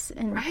devious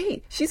and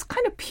she's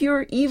kind of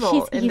pure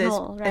evil this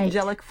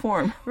angelic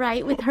form,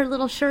 right? With her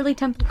little Shirley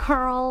Temple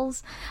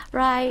curls,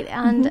 right,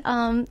 and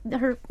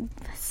her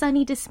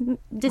sunny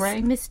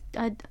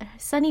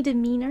sunny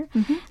demeanor,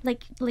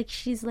 like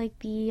she's like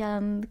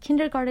the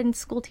kindergarten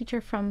school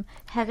teacher from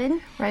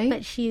heaven, right?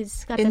 But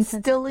she's got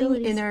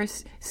instilling in her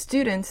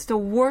students the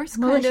worst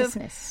kind of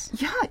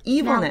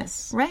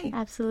evilness, right?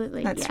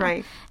 Absolutely, that's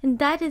right, and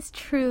that is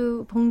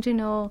true. Bong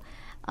Joon-ho.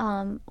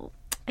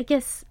 I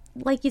guess,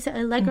 like you said,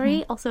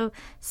 allegory, also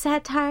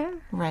satire,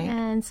 right,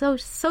 and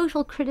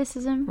social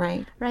criticism,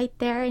 right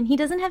there. And he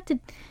doesn't have to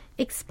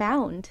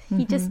expound;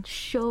 he just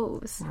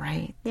shows,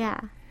 right. Yeah,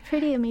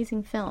 pretty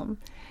amazing film.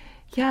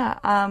 Yeah,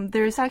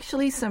 there's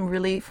actually some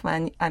really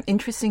fun,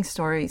 interesting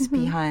stories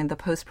behind the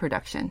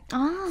post-production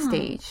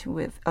stage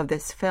of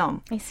this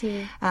film. I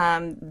see.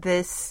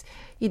 This,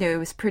 it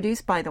was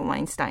produced by the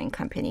Weinstein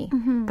Company,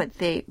 but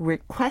they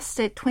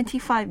requested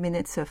 25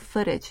 minutes of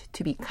footage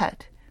to be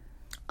cut.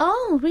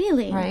 Oh,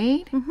 really?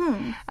 Right?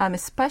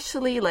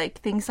 Especially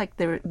like things like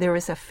there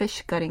was a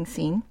fish gutting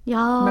scene.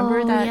 Oh,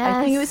 remember that? yes.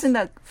 I think it was in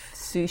the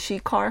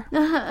sushi car.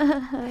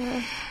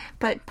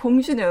 But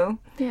Bong Joon-ho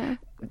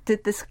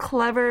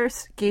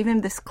gave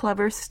him this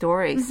clever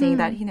story saying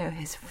that,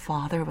 his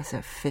father was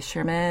a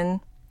fisherman.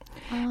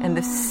 And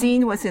the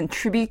scene was in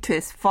tribute to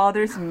his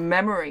father's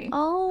memory.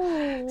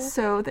 Oh.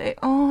 So they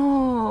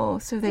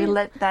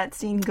let that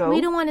scene go. We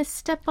don't want to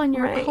step on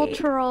your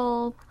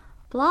cultural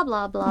blah,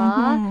 blah,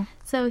 blah.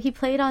 So he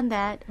played on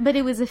that. But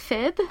it was a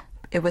fib?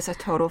 It was a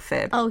total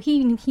fib. Oh,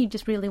 he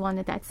just really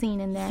wanted that scene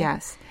in there.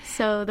 Yes.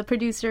 So the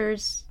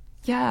producers,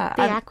 they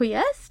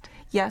acquiesced?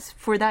 Yes,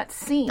 for that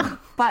scene.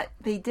 But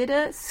they did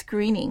a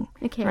screening,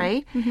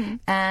 right?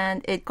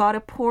 And it got a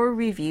poor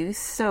review.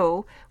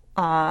 So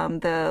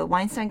the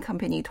Weinstein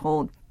Company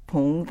told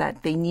Bong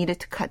that they needed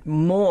to cut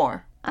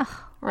more,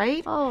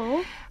 right?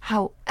 Oh.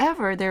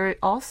 However, they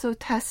also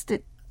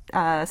tested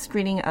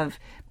screening of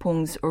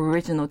Bong's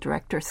original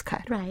director's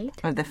cut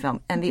of the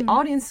film. And the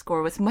audience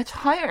score was much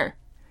higher.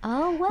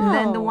 Oh, wow.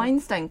 Than the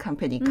Weinstein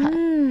Company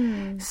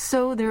cut.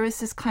 So there was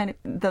this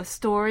the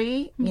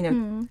story,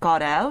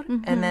 got out,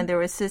 and then there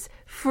was this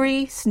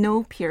free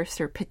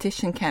Snowpiercer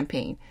petition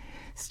campaign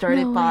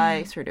started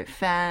by sort of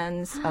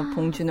fans of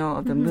Bong Joon-ho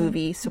of the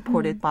movie,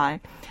 supported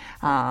by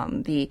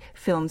the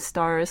film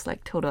stars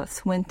like Tilda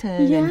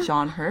Swinton and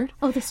John Hurt.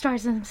 Oh, the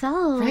stars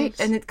themselves. Right,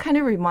 and it kind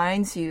of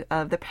reminds you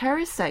of the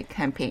Parasite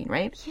campaign,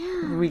 right?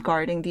 Yeah.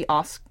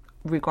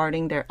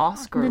 Regarding their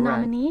Oscar run.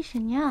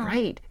 Nomination, yeah.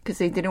 Right, because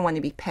they didn't want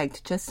to be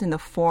pegged just in the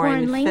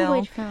foreign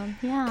language film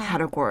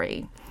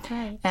category.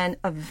 Right. And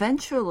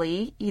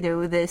eventually,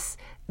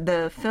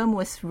 the film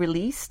was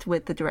released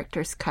with the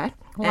director's cut.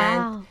 Wow.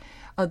 And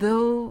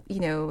although,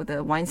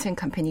 the Weinstein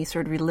Company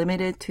sort of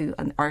limited to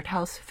an art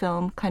house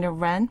film kind of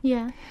run,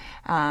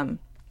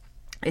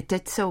 it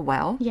did so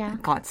well,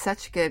 got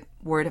such good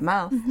word of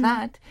mouth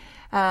that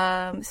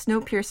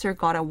Snowpiercer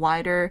got a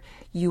wider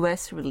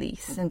U.S.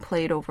 release and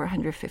played over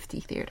 150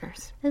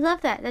 theaters. I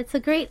love that. That's a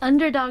great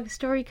underdog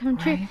story come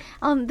true.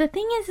 Right. The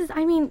thing is,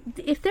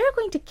 if they're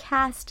going to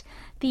cast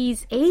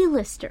these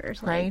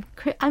A-listers. Like,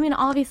 right. I mean,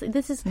 obviously,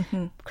 this is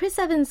Chris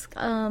Evans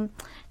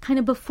kind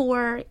of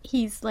before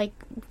he's like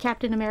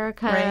Captain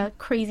America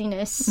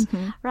craziness,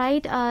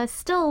 right?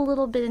 Still a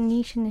little bit of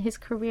niche in his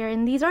career.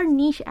 And these are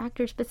niche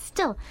actors, but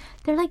still,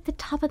 they're like the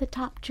top of the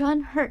top.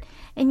 John Hurt.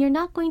 And you're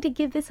not going to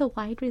give this a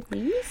wide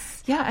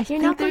release? Yeah, I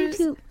You're not going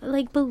to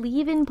like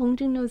believe in Bong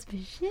Joon-ho's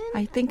vision?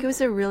 I think it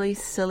was a really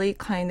silly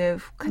kind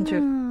of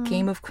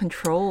game of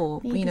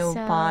control,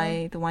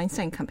 by the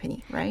Weinstein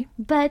Company, right?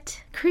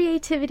 But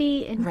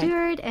creativity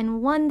endured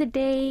and won the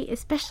day,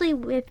 especially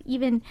with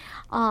even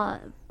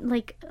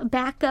like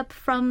backup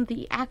from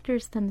the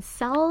actors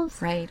themselves,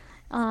 right?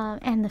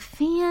 And the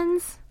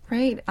fans,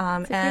 right?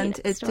 And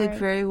it did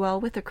very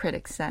well with the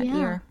critics that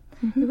year.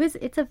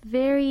 It's a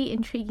very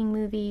intriguing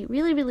movie,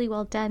 really, really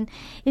well done.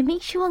 It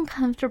makes you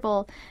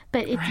uncomfortable,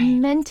 but it's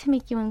meant to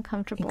make you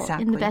uncomfortable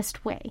in the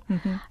best way,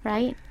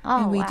 right?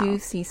 Oh, and we do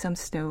see some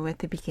snow at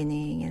the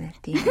beginning and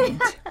at the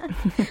end.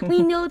 We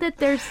know that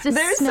there's just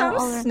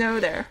some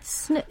snow there.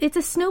 It's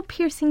a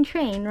snow-piercing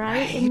train,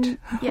 right? And,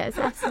 yes,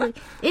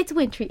 absolutely. It's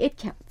wintry. It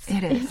counts.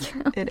 It is.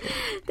 It is.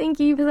 Thank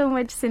you so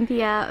much,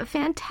 Cynthia.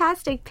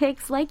 Fantastic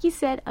picks. Like you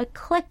said,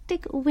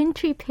 eclectic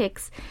wintry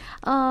picks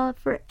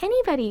for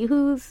anybody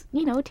who's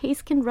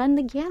taste can run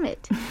the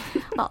gamut.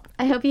 Well,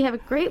 I hope you have a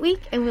great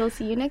week, and we'll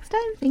see you next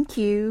time. Thank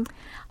you.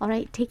 All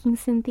right, taking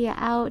Cynthia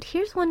out.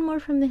 Here's one more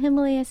from the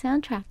Himalaya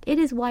soundtrack. It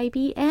is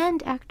YB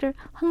and actor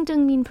Hwang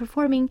Jung-min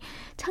performing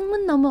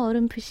창문 너머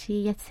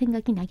어렴풋이 옛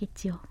생각이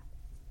나겠지요.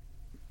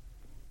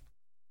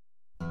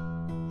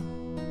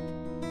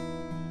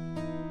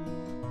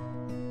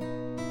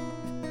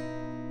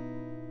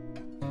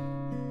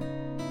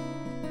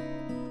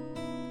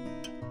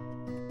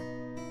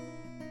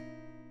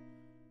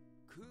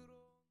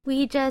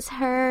 We just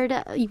heard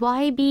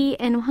YB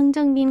and Hwang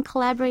Jung-min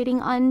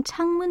collaborating on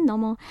창문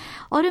너머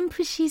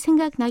어렴풋이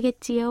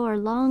생각나겠지요, or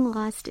Long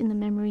Lost in the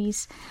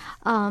Memories,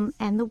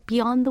 and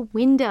Beyond the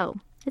Window.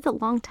 It's a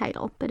long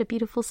title, but a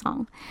beautiful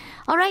song.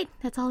 All right,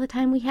 that's all the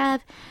time we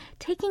have.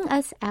 Taking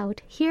us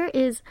out, here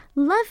is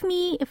Love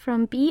Me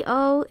from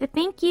B.O.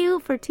 Thank you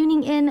for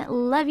tuning in.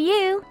 Love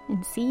you,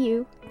 and see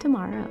you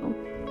tomorrow.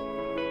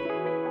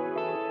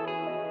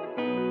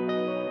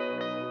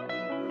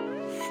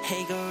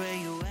 Hey, girl,